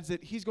 decides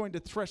that he's going to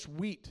thresh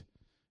wheat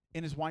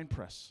in his wine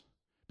press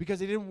because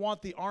he didn't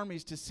want the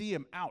armies to see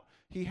him out.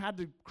 He had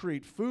to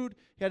create food.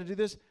 He had to do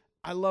this.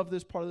 I love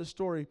this part of the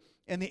story.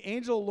 And the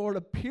angel of the Lord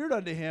appeared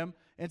unto him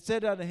and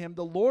said unto him,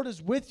 the Lord is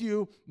with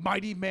you,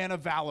 mighty man of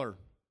valor.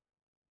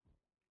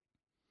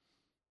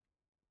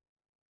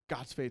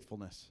 God's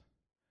faithfulness.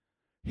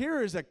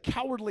 Here is a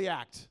cowardly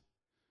act.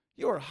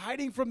 You are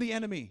hiding from the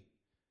enemy.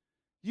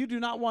 You do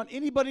not want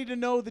anybody to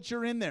know that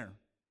you're in there.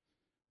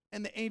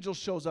 And the angel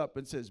shows up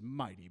and says,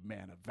 mighty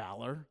man of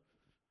valor.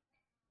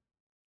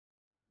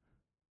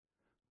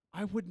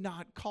 I would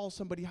not call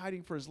somebody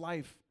hiding for his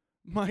life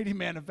mighty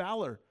man of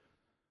valor.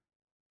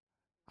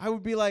 I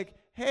would be like,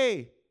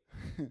 hey,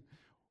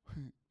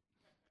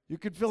 you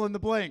could fill in the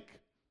blank.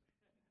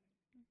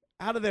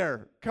 Out of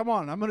there. Come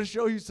on, I'm going to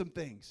show you some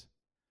things.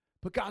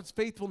 But God's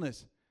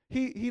faithfulness.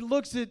 He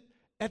looks at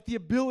at the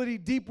ability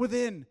deep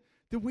within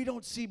that we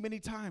don't see many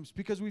times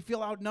because we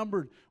feel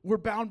outnumbered. We're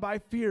bound by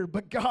fear,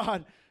 but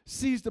God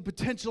sees the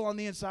potential on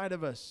the inside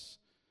of us.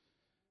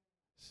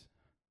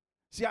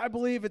 See, I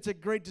believe it's a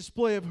great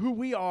display of who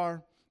we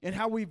are and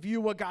how we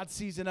view what God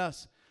sees in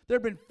us. There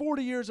have been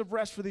 40 years of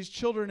rest for these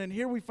children, and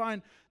here we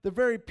find the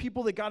very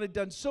people that God had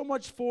done so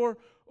much for.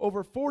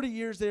 Over 40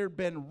 years, there had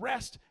been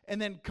rest,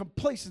 and then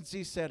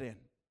complacency set in.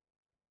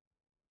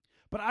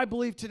 But I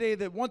believe today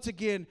that once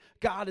again,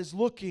 God is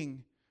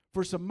looking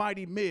for some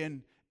mighty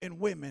men and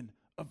women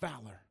of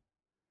valor.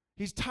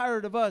 He's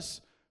tired of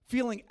us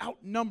feeling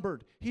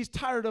outnumbered. He's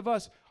tired of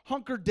us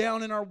hunkered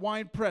down in our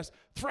wine press,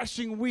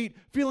 threshing wheat,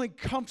 feeling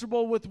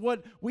comfortable with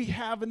what we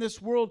have in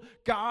this world.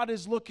 God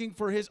is looking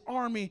for his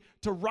army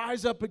to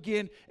rise up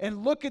again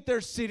and look at their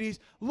cities,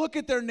 look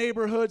at their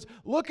neighborhoods,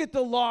 look at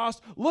the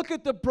lost, look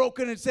at the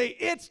broken, and say,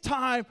 it's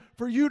time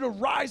for you to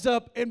rise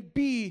up and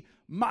be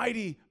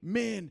mighty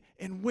men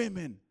and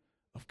women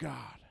of God.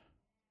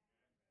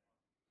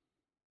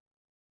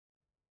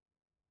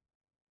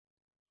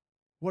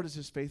 What is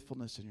his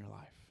faithfulness in your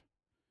life?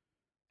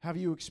 Have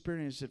you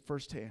experienced it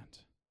firsthand?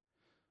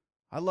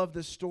 I love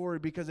this story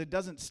because it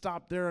doesn't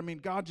stop there. I mean,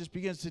 God just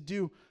begins to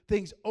do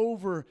things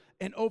over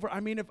and over. I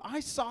mean, if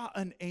I saw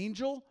an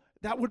angel,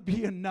 that would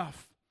be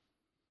enough.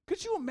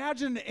 Could you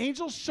imagine an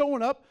angel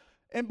showing up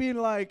and being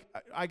like,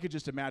 I could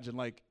just imagine,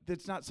 like,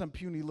 it's not some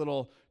puny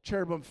little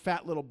cherubim,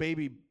 fat little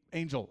baby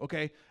angel,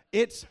 okay?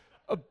 It's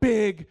a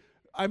big,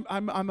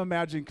 I'm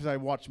imagining, because I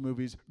watch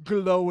movies,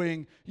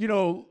 glowing,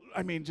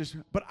 I mean,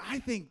 but I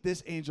think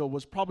this angel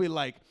was probably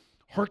like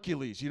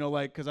Hercules,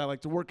 like, because I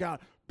like to work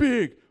out,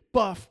 big,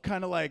 buff,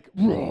 kind of like,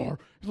 roar,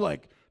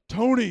 like,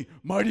 Tony,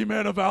 mighty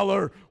man of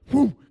valor,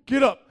 whoo,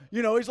 get up.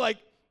 He's like,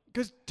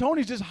 because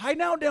Tony's just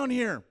hiding out down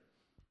here.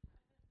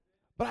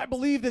 But I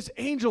believe this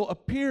angel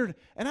appeared,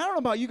 and I don't know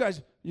about you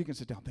guys. You can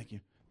sit down, thank you.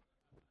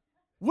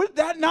 Would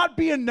that not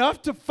be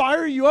enough to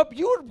fire you up?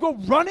 You would go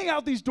running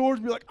out these doors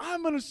and be like,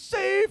 I'm going to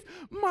save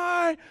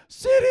my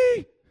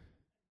city.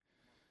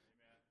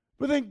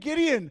 But then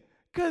Gideon,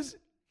 because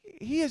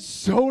he is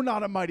so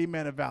not a mighty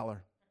man of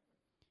valor.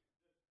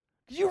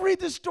 You read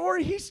the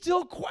story, he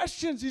still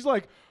questions. He's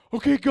like,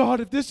 okay, God,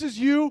 if this is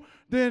you,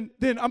 then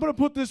I'm going to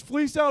put this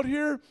fleece out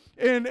here,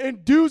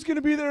 and dew's going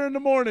to be there in the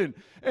morning.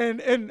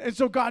 And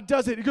so God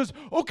does it. He goes,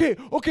 okay,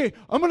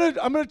 I'm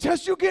gonna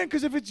test you again,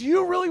 because if it's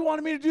you really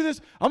wanting me to do this,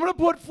 I'm going to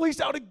put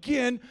fleece out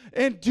again,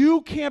 and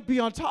dew can't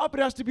be on top.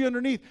 It has to be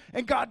underneath.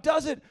 And God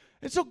does it.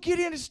 And so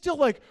Gideon is still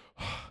like,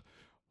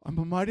 I'm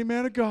a mighty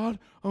man of God.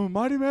 I'm a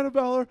mighty man of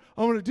valor.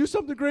 I'm going to do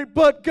something great.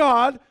 But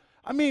God,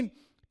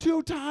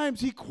 2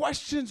 times he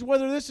questions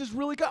whether this is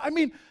really God.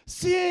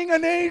 Seeing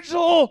an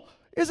angel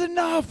is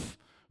enough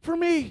for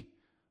me.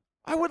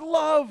 I would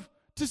love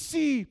to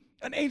see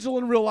an angel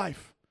in real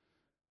life.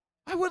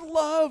 I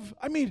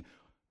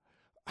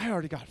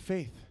already got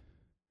faith.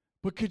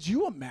 But could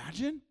you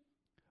imagine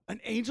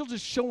an angel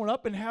just showing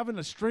up and having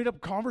a straight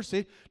up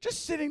conversation,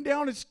 just sitting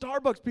down at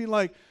Starbucks being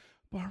like,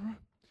 Barbara,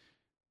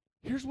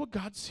 here's what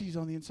God sees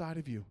on the inside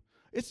of you.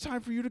 It's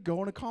time for you to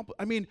go and accomplish.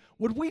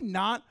 Would we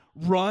not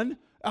run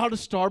out of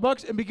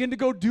Starbucks and begin to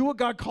go do what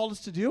God called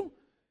us to do?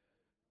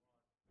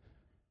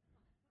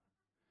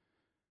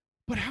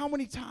 But how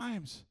many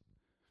times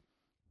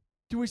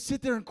do we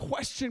sit there and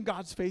question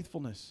God's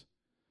faithfulness?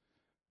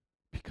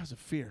 Because of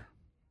fear.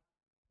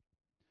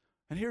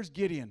 And here's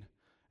Gideon,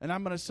 and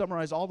I'm going to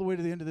summarize all the way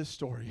to the end of this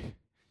story.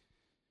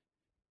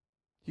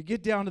 You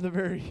get down to the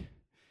very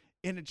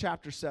end of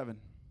chapter 7.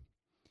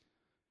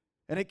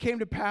 And it came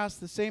to pass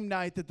the same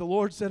night that the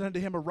Lord said unto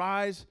him,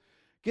 Arise,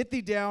 get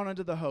thee down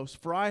unto the host,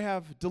 for I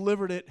have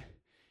delivered it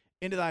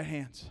into thy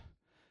hands.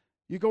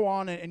 You go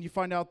on and you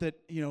find out that,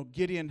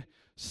 Gideon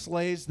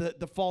slays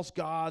the false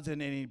gods,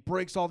 and he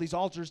breaks all these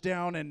altars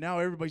down, and now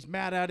everybody's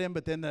mad at him.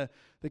 But then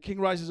the king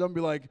rises up and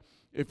be like,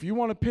 if you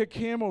want to pick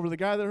him over the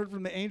guy that heard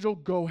from the angel,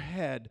 go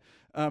ahead.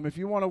 If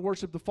you want to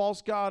worship the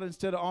false god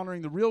instead of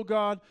honoring the real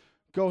God,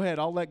 go ahead.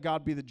 I'll let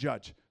God be the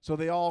judge. So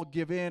they all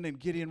give in, and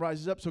Gideon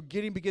rises up. So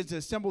Gideon begins to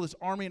assemble this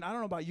army. And I don't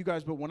know about you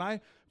guys, but when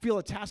I feel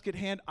a task at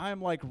hand, I'm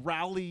like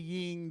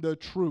rallying the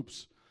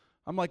troops.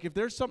 I'm like,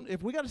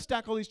 if we got to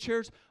stack all these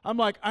chairs, I'm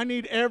like, I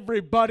need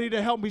everybody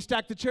to help me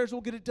stack the chairs.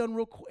 We'll get it done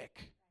real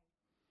quick.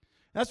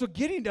 That's what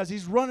Gideon does.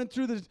 He's running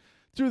through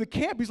the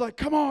camp. He's like,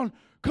 come on.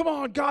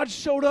 God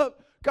showed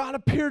up. God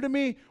appeared to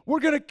me. We're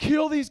going to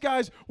kill these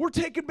guys. We're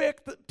taking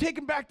back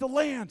the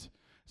land.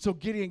 So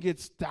Gideon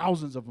gets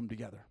thousands of them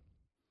together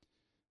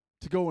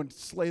to go and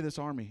slay this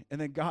army. And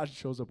then God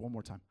shows up one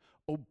more time.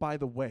 Oh, by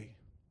the way,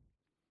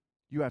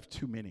 you have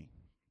too many.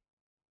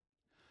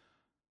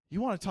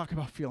 You want to talk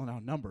about feeling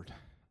outnumbered.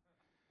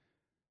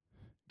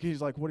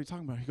 Gideon's like, what are you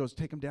talking about? He goes,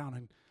 take them down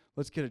and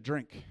let's get a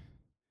drink.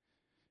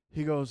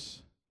 He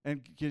goes,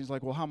 and Gideon's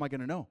like, well, how am I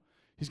going to know?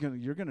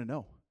 You're going to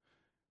know.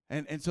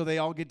 And so they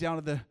all get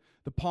down to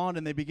the pond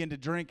and they begin to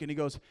drink. And he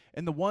goes,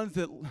 and the ones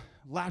that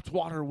lapped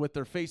water with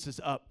their faces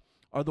up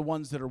are the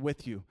ones that are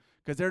with you,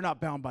 because they're not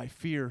bound by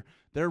fear.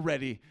 They're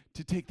ready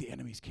to take the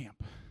enemy's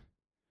camp.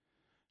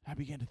 I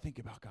began to think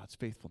about God's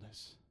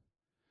faithfulness.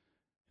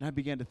 And I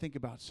began to think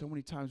about so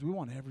many times we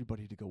want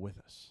everybody to go with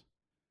us.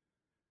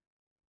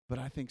 But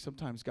I think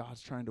sometimes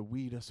God's trying to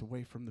weed us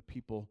away from the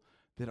people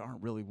that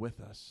aren't really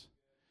with us,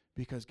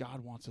 because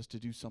God wants us to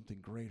do something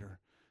greater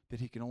that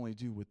he can only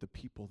do with the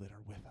people that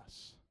are with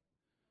us.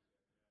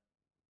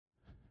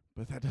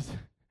 But that doesn't,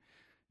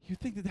 you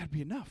think that that'd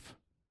be enough?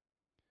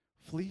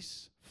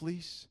 Fleece,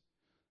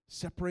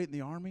 separating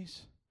the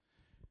armies.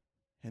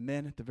 And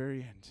then at the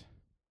very end,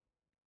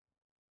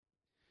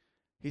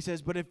 he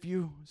says, but if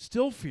you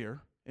still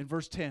fear, in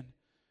verse 10,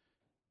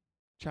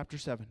 chapter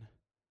 7,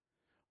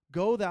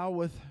 go thou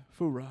with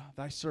Phurah,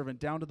 thy servant,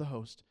 down to the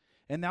host,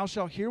 and thou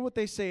shalt hear what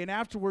they say, and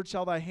afterward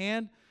shall thy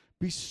hand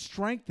be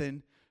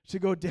strengthened to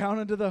go down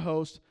unto the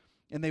host.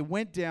 And they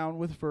went down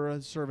with Phurah,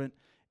 his servant,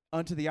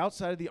 unto the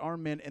outside of the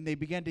armed men, and they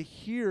began to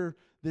hear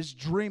this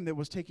dream that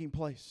was taking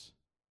place.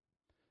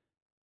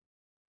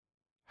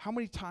 How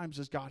many times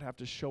does God have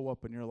to show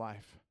up in your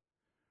life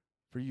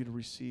for you to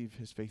receive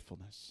his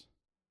faithfulness?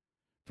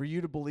 For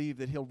you to believe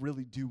that he'll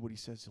really do what he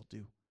says he'll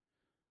do?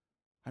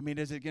 I mean,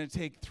 is it going to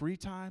take 3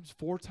 times,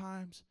 4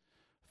 times,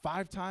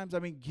 5 times? I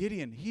mean,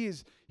 Gideon, he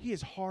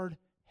is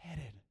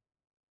hard-headed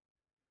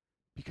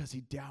because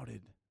he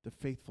doubted the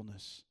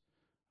faithfulness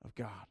of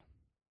God.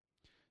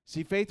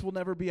 See, faith will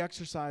never be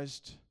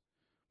exercised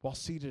while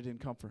seated in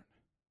comfort.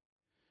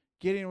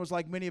 Gideon was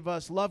like many of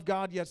us, loved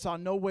God, yet saw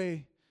no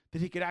way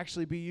that he could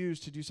actually be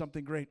used to do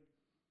something great.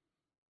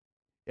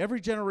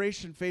 Every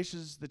generation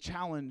faces the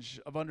challenge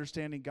of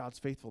understanding God's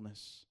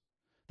faithfulness.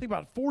 Think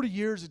about it, 40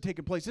 years had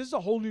taken place. This is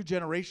a whole new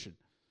generation.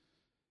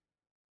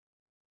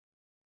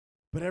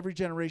 But every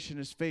generation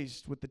is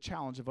faced with the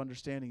challenge of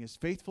understanding his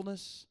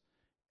faithfulness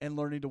and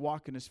learning to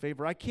walk in his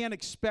favor. I can't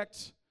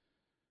expect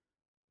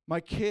my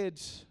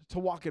kids to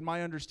walk in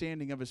my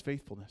understanding of his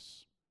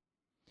faithfulness.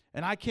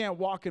 And I can't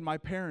walk in my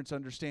parents'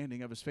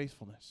 understanding of his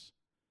faithfulness.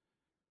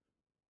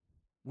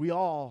 We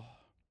all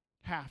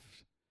have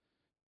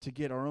to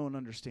get our own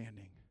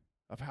understanding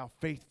of how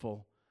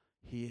faithful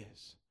he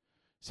is.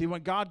 See,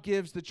 when God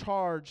gives the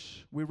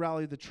charge, we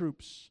rally the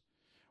troops.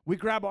 We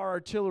grab our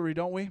artillery,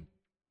 don't we?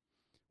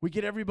 We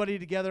get everybody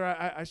together.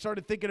 I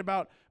started thinking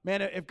about,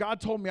 man, if God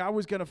told me I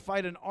was going to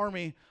fight an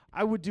army,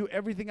 I would do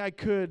everything I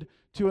could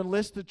to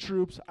enlist the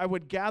troops. I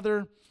would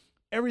gather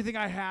everything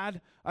I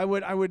had. I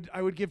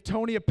would give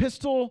Tony a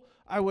pistol.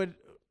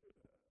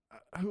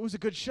 Who was a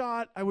good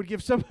shot? I would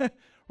give some,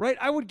 right?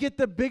 I would get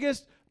the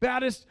biggest,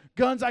 baddest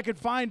guns I could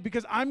find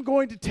because I'm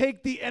going to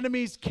take the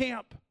enemy's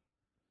camp,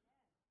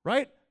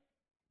 right?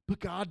 But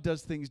God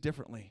does things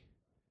differently.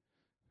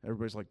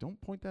 Everybody's like,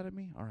 don't point that at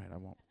me. All right, I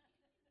won't.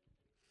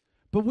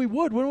 But we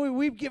would. When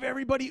we'd give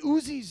everybody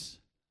Uzis,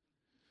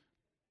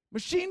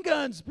 machine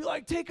guns, be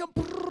like, take them,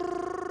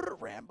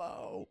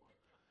 Rambo.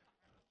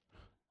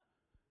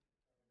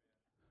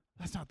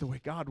 That's not the way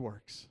God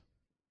works.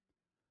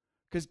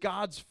 Because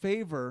God's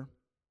favor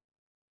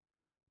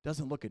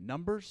doesn't look at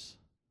numbers.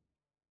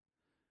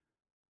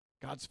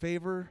 God's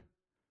favor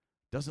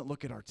doesn't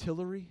look at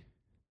artillery.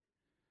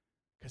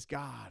 Because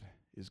God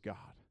is God.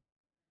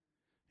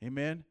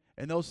 Amen?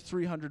 And those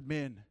 300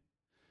 men,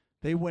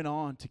 they went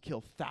on to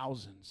kill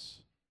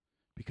thousands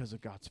because of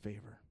God's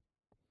favor.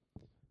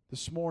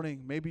 This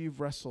morning, maybe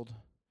you've wrestled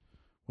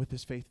with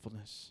his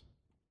faithfulness.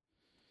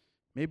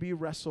 Maybe you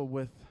wrestle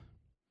with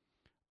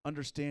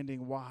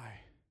understanding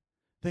why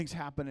things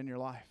happen in your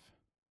life.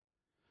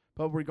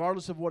 But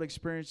regardless of what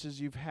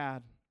experiences you've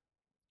had,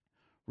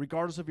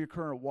 regardless of your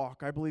current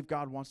walk, I believe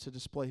God wants to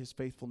display his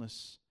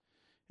faithfulness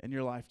in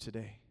your life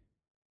today.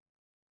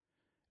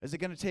 Is it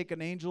going to take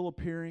an angel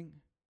appearing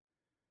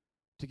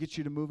to get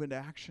you to move into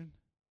action?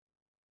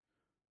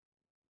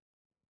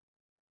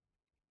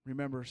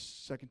 Remember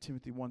 2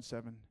 Timothy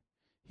 1:7.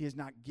 He has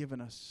not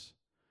given us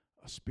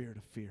a spirit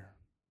of fear,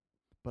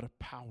 but of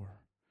power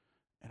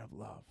and of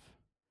love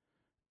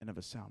and of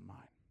a sound mind.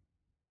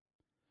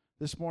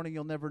 This morning,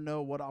 you'll never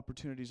know what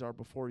opportunities are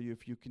before you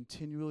if you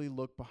continually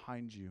look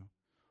behind you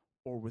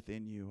or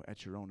within you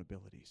at your own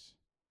abilities.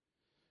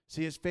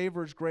 See, his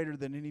favor is greater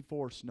than any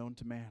force known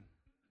to man.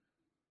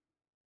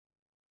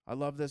 I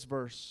love this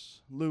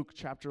verse, Luke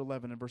chapter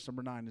 11 and verse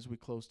number 9 as we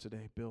close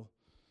today. Bill,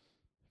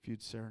 if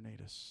you'd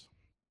serenade us.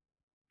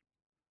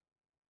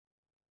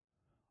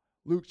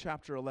 Luke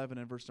chapter 11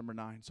 and verse number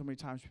 9. So many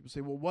times people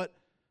say, well,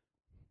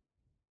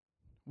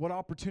 what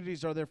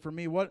opportunities are there for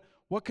me? What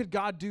could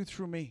God do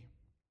through me?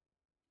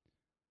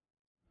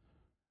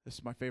 This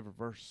is my favorite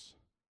verse.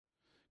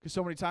 Because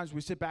so many times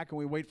we sit back and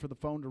we wait for the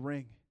phone to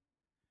ring.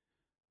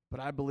 But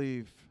I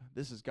believe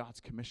this is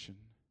God's commission.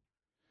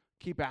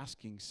 Keep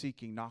asking,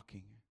 seeking,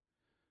 knocking.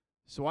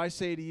 So I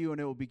say to you, and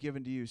it will be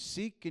given to you,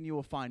 seek and you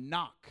will find,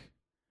 knock,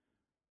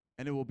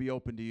 and it will be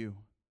open to you.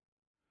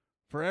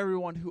 For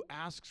everyone who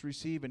asks,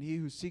 receive, and he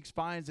who seeks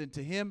finds, and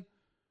to him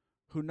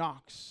who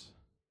knocks,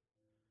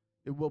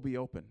 it will be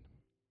open.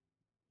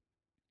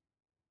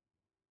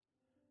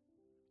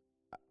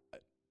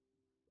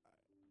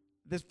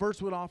 This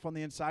verse went off on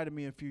the inside of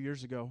me a few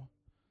years ago,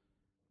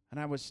 and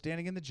I was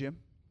standing in the gym,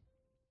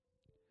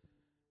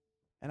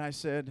 and I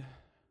said,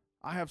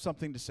 I have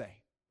something to say.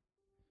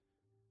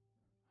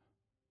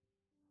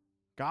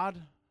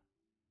 God,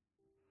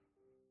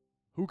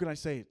 who can I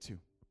say it to? And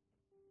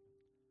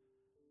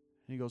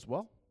he goes,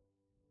 well,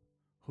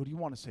 who do you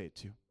want to say it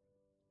to?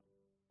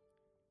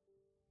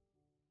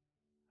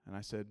 And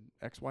I said,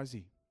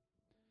 XYZ.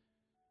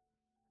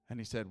 And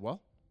he said,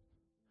 well,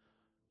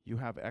 you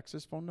have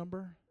X's phone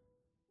number.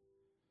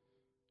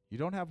 You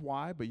don't have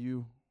Y, but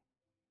you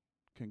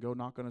can go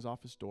knock on his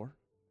office door.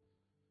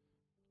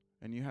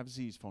 And you have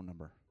Z's phone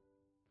number.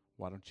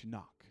 Why don't you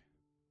knock?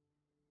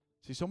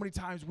 See, so many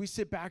times we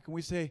sit back and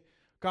we say,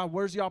 God,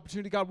 where's the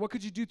opportunity? God, what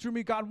could you do through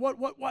me? God, what?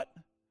 But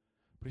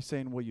he's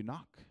saying, will you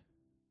knock?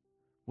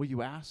 Will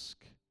you ask?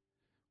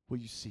 Will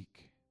you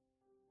seek?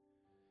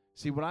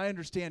 See, when I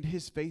understand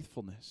his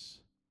faithfulness,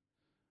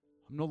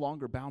 I'm no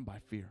longer bound by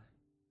fear.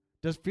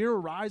 Does fear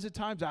arise at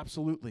times?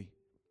 Absolutely.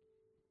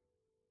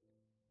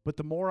 But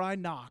the more I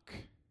knock,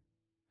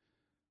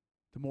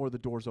 the more the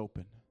doors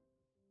open.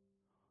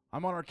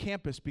 I'm on our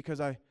campus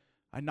because I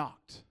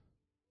knocked.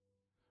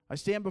 I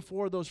stand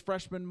before those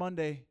freshmen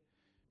Monday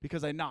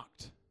because I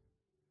knocked.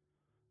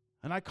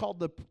 And I called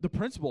the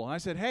principal and I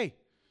said, hey,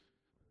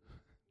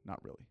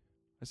 not really.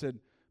 I said,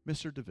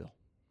 Mr. DeVille,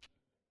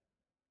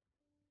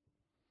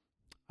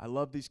 I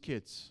love these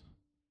kids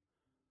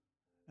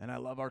and I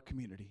love our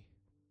community.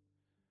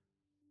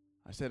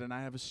 I said, and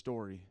I have a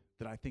story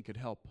that I think could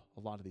help a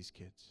lot of these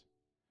kids.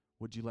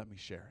 Would you let me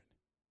share it?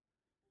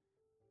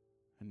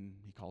 And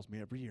he calls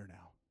me every year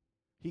now.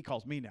 He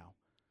calls me now.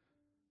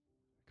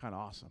 Kind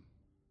of awesome.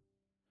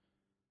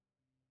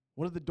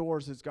 What are the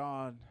doors that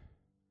God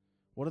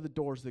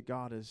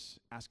is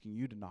asking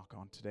you to knock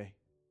on today?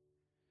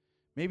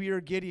 Maybe you're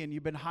a Gideon.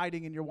 You've been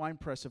hiding in your wine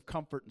press of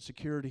comfort and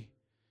security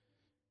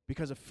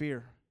because of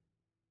fear.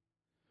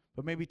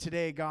 But maybe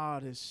today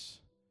God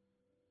is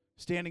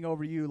standing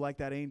over you like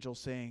that angel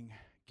saying,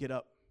 get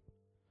up,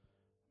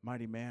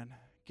 mighty man.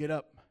 Get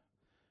up,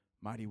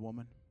 mighty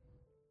woman.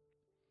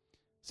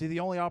 See,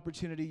 the only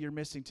opportunity you're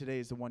missing today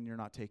is the one you're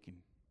not taking.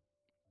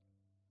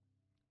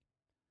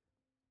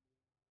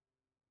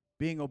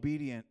 Being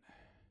obedient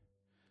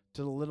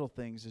to the little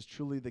things is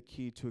truly the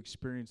key to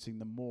experiencing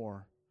the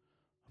more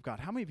of God.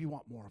 How many of you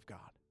want more of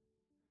God?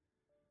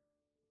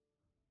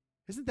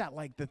 Isn't that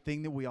like the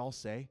thing that we all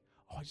say?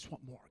 Oh, I just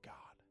want more of God.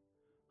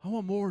 I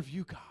want more of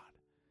you, God.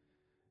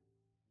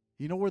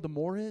 You know where the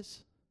more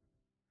is?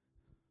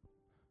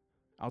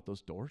 Out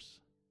those doors.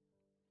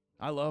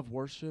 I love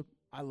worship.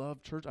 I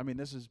love church. I mean,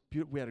 this is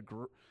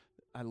beautiful.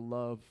 I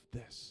love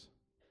this.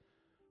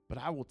 But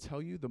I will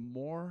tell you, the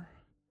more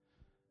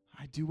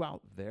I do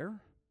out there,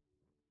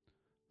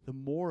 the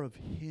more of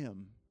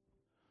him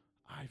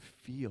I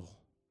feel.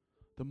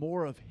 The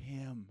more of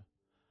him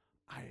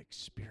I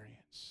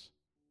experience.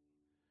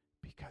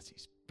 Because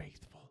he's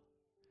faithful.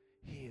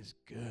 He is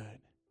good.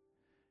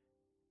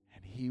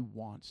 And he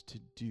wants to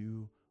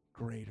do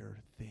greater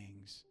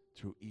things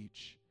through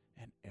each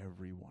and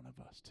every one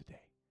of us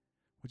today.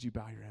 Would you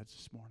bow your heads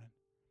this morning?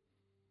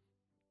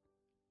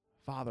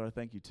 Father, I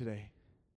thank you today